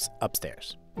gift shops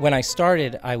upstairs. When I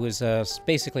started, I was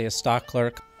basically a stock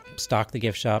clerk, stocked the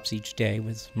gift shops each day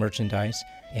with merchandise,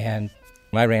 and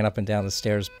I ran up and down the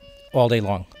stairs all day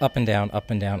long, up and down, up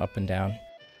and down, up and down.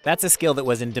 That's a skill that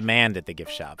was in demand at the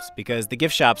gift shops because the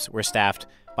gift shops were staffed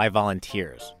by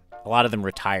volunteers. A lot of them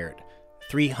retired.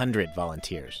 300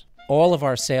 volunteers. All of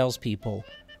our salespeople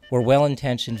were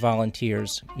well-intentioned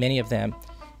volunteers. Many of them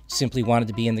simply wanted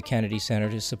to be in the Kennedy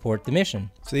Center to support the mission.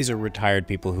 So these are retired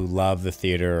people who love the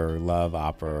theater or love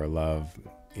opera or love,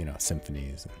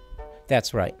 symphonies.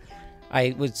 That's right.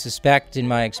 I would suspect in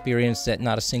my experience that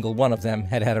not a single one of them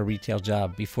had had a retail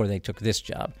job before they took this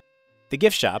job. The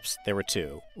gift shops, there were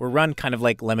 2, were run kind of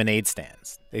like lemonade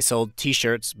stands. They sold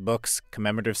T-shirts, books,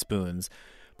 commemorative spoons,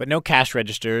 but no cash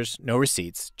registers, no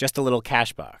receipts, just a little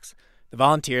cash box. The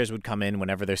volunteers would come in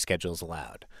whenever their schedules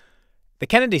allowed. The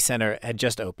Kennedy Center had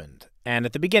just opened, and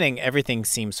at the beginning, everything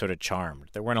seemed sort of charmed.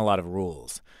 There weren't a lot of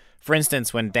rules. For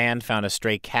instance, when Dan found a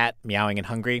stray cat meowing and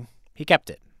hungry, he kept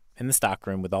it in the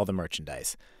stockroom with all the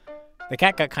merchandise. The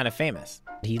cat got kind of famous.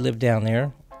 He lived down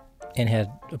there and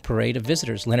had a parade of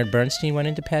visitors. Leonard Bernstein went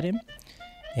in to pet him,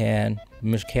 and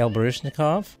Mikhail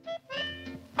Baryshnikov.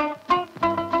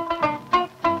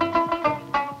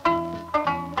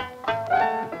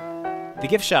 The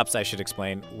gift shops, I should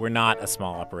explain, were not a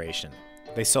small operation.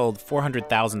 They sold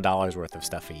 $400,000 worth of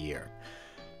stuff a year.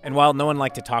 And while no one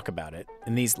liked to talk about it,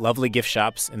 in these lovely gift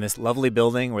shops, in this lovely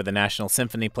building where the National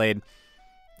Symphony played,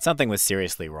 something was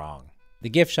seriously wrong. The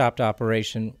gift shop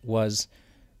operation was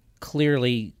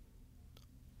clearly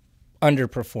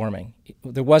underperforming.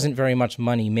 There wasn't very much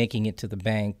money making it to the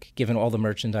bank, given all the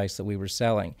merchandise that we were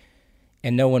selling,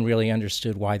 and no one really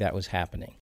understood why that was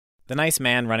happening. The nice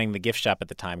man running the gift shop at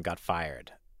the time got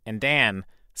fired, and Dan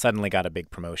suddenly got a big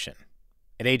promotion.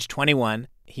 At age 21,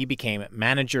 he became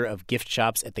manager of gift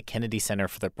shops at the Kennedy Center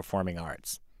for the Performing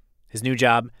Arts. His new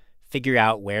job, figure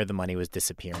out where the money was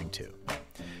disappearing to.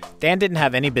 Dan didn't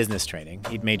have any business training.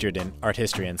 He'd majored in art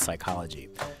history and psychology.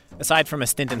 Aside from a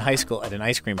stint in high school at an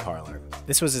ice cream parlor,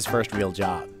 this was his first real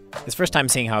job, his first time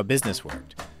seeing how a business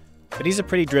worked. But he's a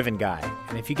pretty driven guy,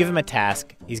 and if you give him a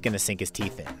task, he's going to sink his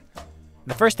teeth in.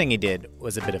 The first thing he did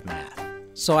was a bit of math.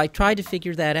 So I tried to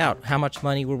figure that out. How much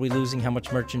money were we losing? How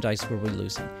much merchandise were we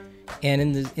losing?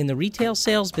 And in the retail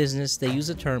sales business, they use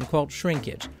a term called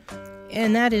shrinkage.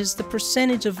 And that is the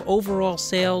percentage of overall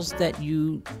sales that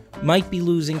you might be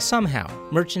losing somehow.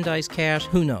 Merchandise, cash,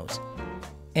 who knows?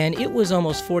 And it was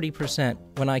almost 40%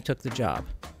 when I took the job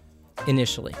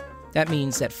initially. That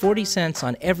means that 40 cents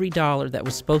on every dollar that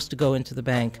was supposed to go into the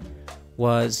bank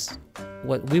was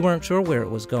what we weren't sure where it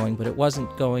was going, but it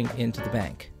wasn't going into the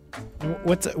bank.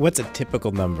 What's a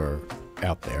typical number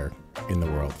out there in the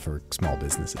world for small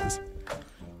businesses?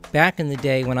 Back in the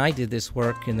day when I did this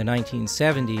work in the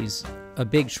 1970s, a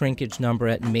big shrinkage number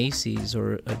at Macy's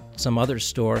or some other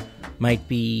store might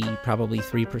be probably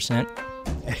 3%.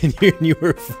 And you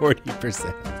were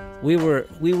 40%. We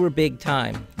were big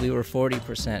time. We were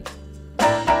 40%.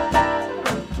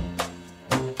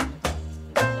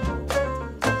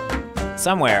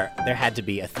 Somewhere, there had to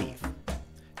be a thief.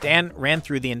 Dan ran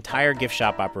through the entire gift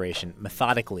shop operation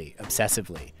methodically,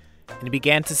 obsessively, and he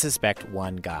began to suspect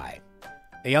one guy.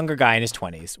 A younger guy in his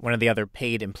 20s, one of the other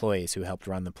paid employees who helped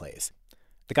run the place.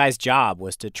 The guy's job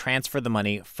was to transfer the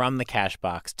money from the cash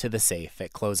box to the safe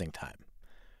at closing time.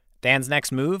 Dan's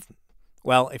next move?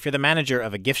 Well, if you're the manager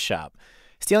of a gift shop,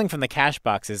 stealing from the cash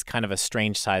box is kind of a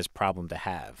strange-sized problem to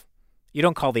have. You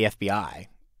don't call the FBI.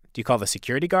 Do you call the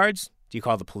security guards? Do you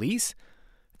call the police?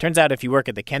 Turns out if you work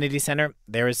at the Kennedy Center,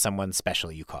 there is someone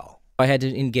special you call. I had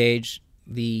to engage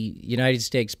the United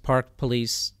States Park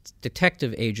Police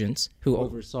detective agents who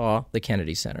oversaw the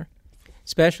Kennedy Center.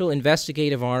 Special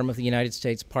investigative arm of the United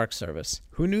States Park Service.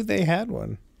 Who knew they had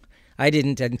one? I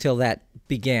didn't until that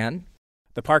began.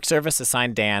 The Park Service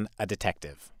assigned Dan a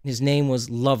detective. His name was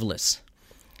Loveless,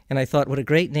 and I thought, what a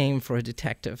great name for a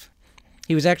detective.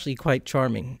 He was actually quite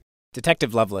charming.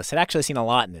 Detective Loveless had actually seen a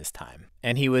lot in his time,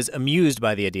 and he was amused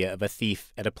by the idea of a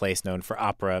thief at a place known for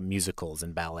opera, musicals,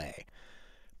 and ballet.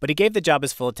 But he gave the job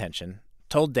his full attention,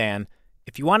 told Dan,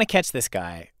 if you want to catch this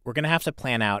guy, we're going to have to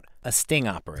plan out a sting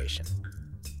operation.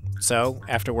 So,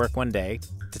 after work one day,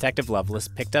 Detective Loveless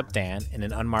picked up Dan in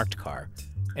an unmarked car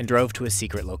and drove to a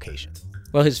secret location.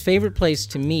 Well, his favorite place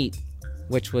to meet,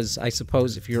 which was, I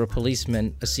suppose, if you're a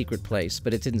policeman, a secret place,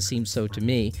 but it didn't seem so to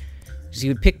me, because he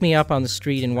would pick me up on the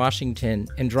street in Washington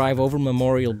and drive over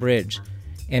Memorial Bridge.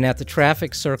 And at the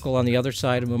traffic circle on the other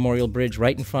side of Memorial Bridge,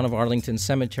 right in front of Arlington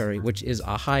Cemetery, which is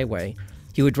a highway,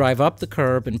 he would drive up the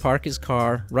curb and park his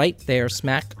car right there,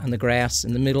 smack on the grass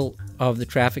in the middle of the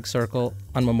traffic circle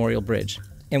on Memorial Bridge.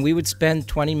 And we would spend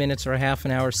 20 minutes or a half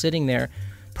an hour sitting there,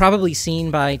 probably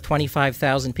seen by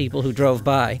 25,000 people who drove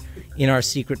by in our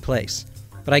secret place.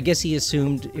 But I guess he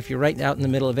assumed if you're right out in the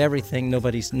middle of everything,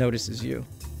 nobody notices you.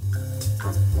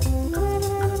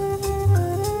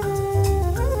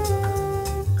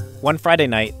 One Friday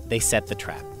night, they set the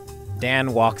trap.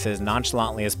 Dan walks as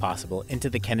nonchalantly as possible into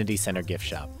the Kennedy Center gift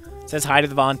shop, says hi to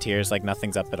the volunteers like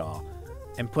nothing's up at all,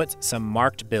 and puts some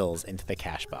marked bills into the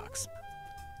cash box.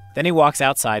 Then he walks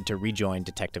outside to rejoin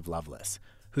Detective Loveless,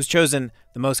 who's chosen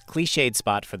the most cliched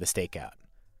spot for the stakeout,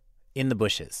 in the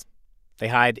bushes. They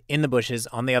hide in the bushes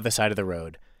on the other side of the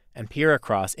road and peer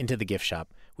across into the gift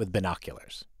shop with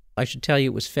binoculars. I should tell you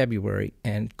it was February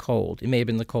and cold. It may have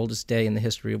been the coldest day in the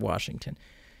history of Washington.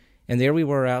 And there we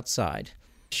were outside,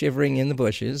 shivering in the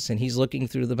bushes, and he's looking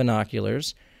through the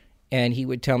binoculars, and he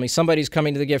would tell me, somebody's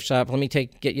coming to the gift shop. Let me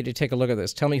get you to take a look at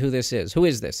this. Tell me who this is. Who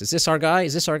is this? Is this our guy?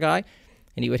 Is this our guy?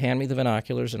 And he would hand me the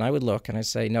binoculars, and I would look, and I'd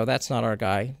say, no, that's not our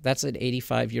guy. That's an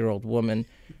 85-year-old woman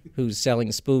who's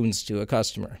selling spoons to a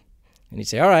customer. And he'd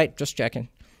say, all right, just checking.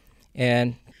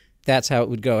 And that's how it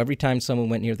would go. Every time someone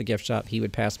went near the gift shop, he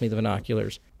would pass me the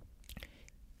binoculars.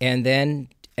 And then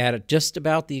at just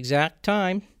about the exact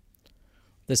time,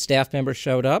 the staff member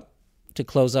showed up to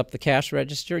close up the cash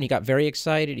register, and he got very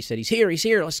excited. He said, he's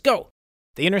here, let's go.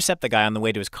 They intercept the guy on the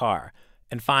way to his car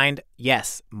and find,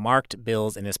 yes, marked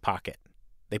bills in his pocket.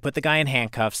 They put the guy in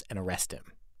handcuffs and arrest him.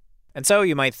 And so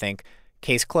you might think,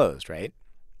 case closed, right?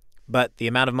 But the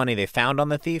amount of money they found on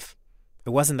the thief, it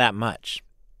wasn't that much.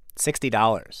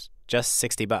 $60, just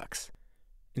 $60.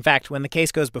 In fact, when the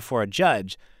case goes before a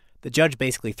judge, the judge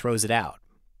basically throws it out.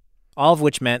 All of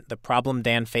which meant the problem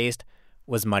Dan faced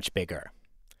was much bigger.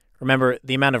 Remember,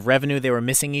 the amount of revenue they were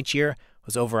missing each year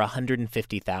was over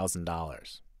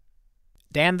 $150,000.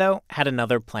 Dan, though, had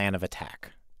another plan of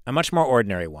attack, a much more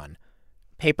ordinary one: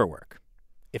 paperwork.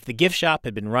 If the gift shop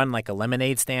had been run like a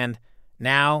lemonade stand,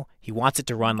 now he wants it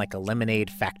to run like a lemonade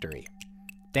factory.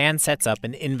 Dan sets up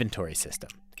an inventory system.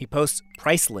 He posts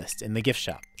price lists in the gift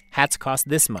shop. Hats cost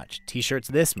this much, t-shirts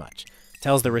this much.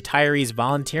 Tells the retirees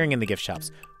volunteering in the gift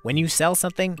shops, when you sell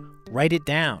something, write it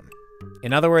down.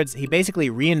 In other words, he basically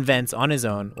reinvents on his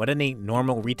own what any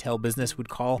normal retail business would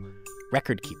call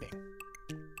record keeping.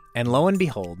 And lo and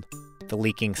behold, the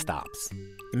leaking stops.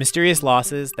 The mysterious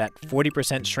losses, that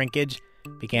 40% shrinkage,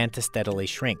 began to steadily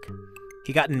shrink.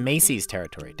 He got in Macy's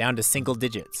territory, down to single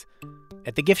digits.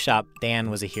 At the gift shop,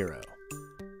 Dan was a hero.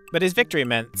 But his victory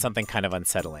meant something kind of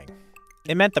unsettling.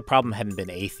 It meant the problem hadn't been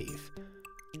a thief.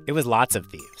 It was lots of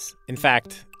thieves. In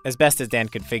fact, as best as Dan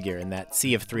could figure, in that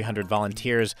sea of 300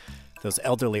 volunteers, those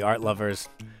elderly art lovers,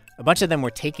 a bunch of them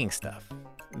were taking stuff.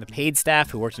 And the paid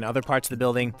staff who worked in other parts of the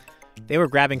building, they were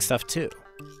grabbing stuff too.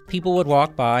 People would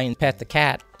walk by and pet the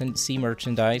cat and see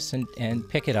merchandise and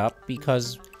pick it up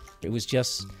because it was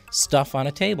just stuff on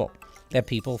a table that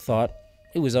people thought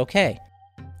it was okay.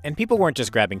 And people weren't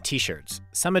just grabbing t-shirts.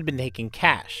 Some had been taking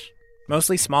cash,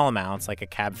 mostly small amounts like a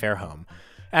cab fare home.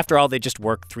 After all, they just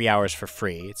worked 3 hours for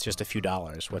free. It's just a few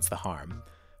dollars. What's the harm?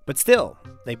 But still,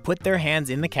 they put their hands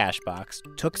in the cash box,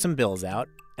 took some bills out,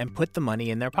 and put the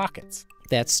money in their pockets.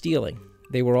 That's stealing.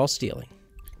 They were all stealing.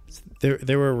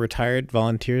 There were retired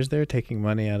volunteers there taking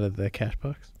money out of the cash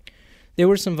box? There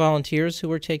were some volunteers who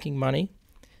were taking money.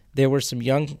 There were some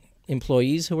young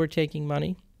employees who were taking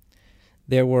money.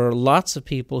 There were lots of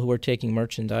people who were taking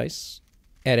merchandise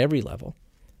at every level.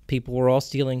 People were all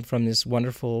stealing from this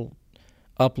wonderful,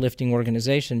 uplifting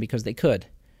organization because they could,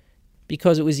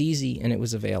 because it was easy and it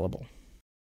was available.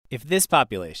 If this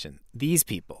population, these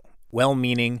people,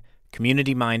 well-meaning,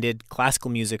 community-minded,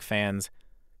 classical music fans,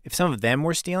 if some of them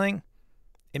were stealing,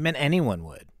 it meant anyone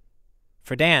would.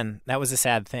 For Dan, that was a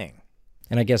sad thing.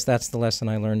 And I guess that's the lesson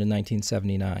I learned in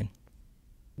 1979.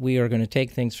 We are going to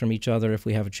take things from each other if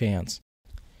we have a chance.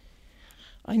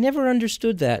 I never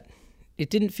understood that.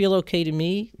 It didn't feel okay to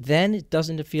me then. It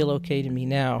doesn't feel okay to me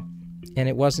now. And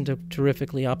it wasn't a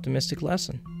terrifically optimistic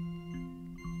lesson.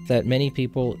 that many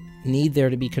people need there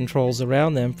to be controls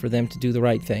around them for them to do the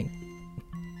right thing.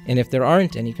 And if there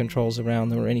aren't any controls around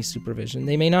them or any supervision,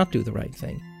 they may not do the right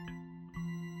thing.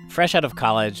 Fresh out of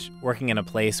college, working in a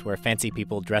place where fancy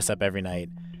people dress up every night,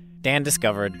 Dan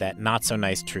discovered that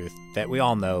not-so-nice truth that we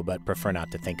all know but prefer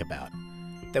not to think about.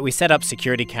 That we set up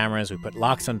security cameras, we put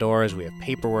locks on doors, we have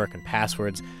paperwork and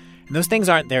passwords, and those things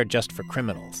aren't there just for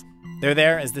criminals. They're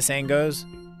there, as the saying goes,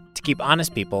 to keep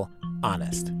honest people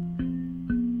honest.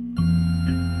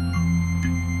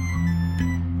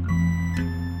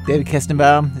 David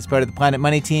Kestenbaum is part of the Planet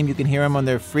Money team. You can hear him on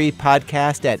their free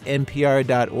podcast at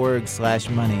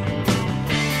npr.org/money.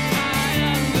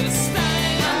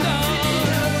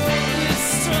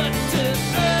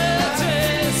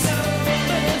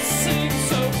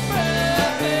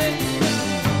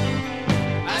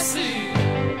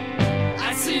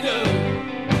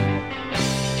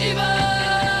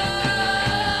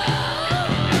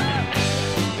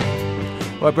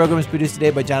 Our program is produced today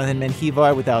by Jonathan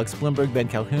Menjivar with Alex Bloomberg, Ben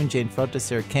Calhoun, Jane Felta,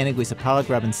 Sarah Koenig, Lisa Pollack,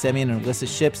 Robin Semyon, and Alyssa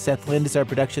Shipp. Seth Lind is our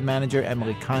production manager.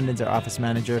 Emily Condon's our office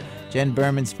manager. Jen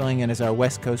Berman's filling in as our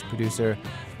West Coast producer.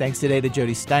 Thanks today to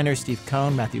Jody Steiner, Steve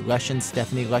Cohn, Matthew Lushin,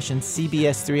 Stephanie Lushin,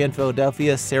 CBS 3 in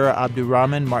Philadelphia, Sarah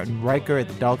Abdurrahman, Martin Riker at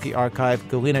the Dalkey Archive,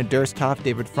 Galina Dursthoff,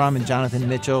 David Frum, and Jonathan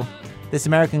Mitchell. This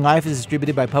American Life is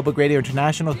distributed by Public Radio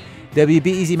International.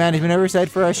 WBEZ management oversight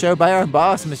for our show by our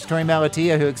boss, Mr. Torey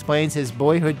Malatia, who explains his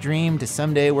boyhood dream to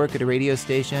someday work at a radio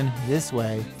station this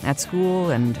way. At school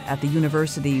and at the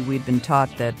university, we'd been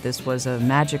taught that this was a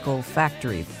magical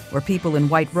factory where people in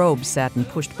white robes sat and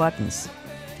pushed buttons.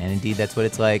 And indeed, that's what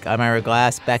it's like. I'm Ira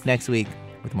Glass, back next week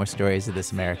with more stories of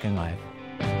This American Life.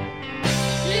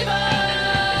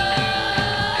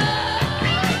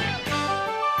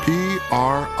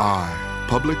 PRI,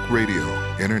 Public Radio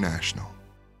International.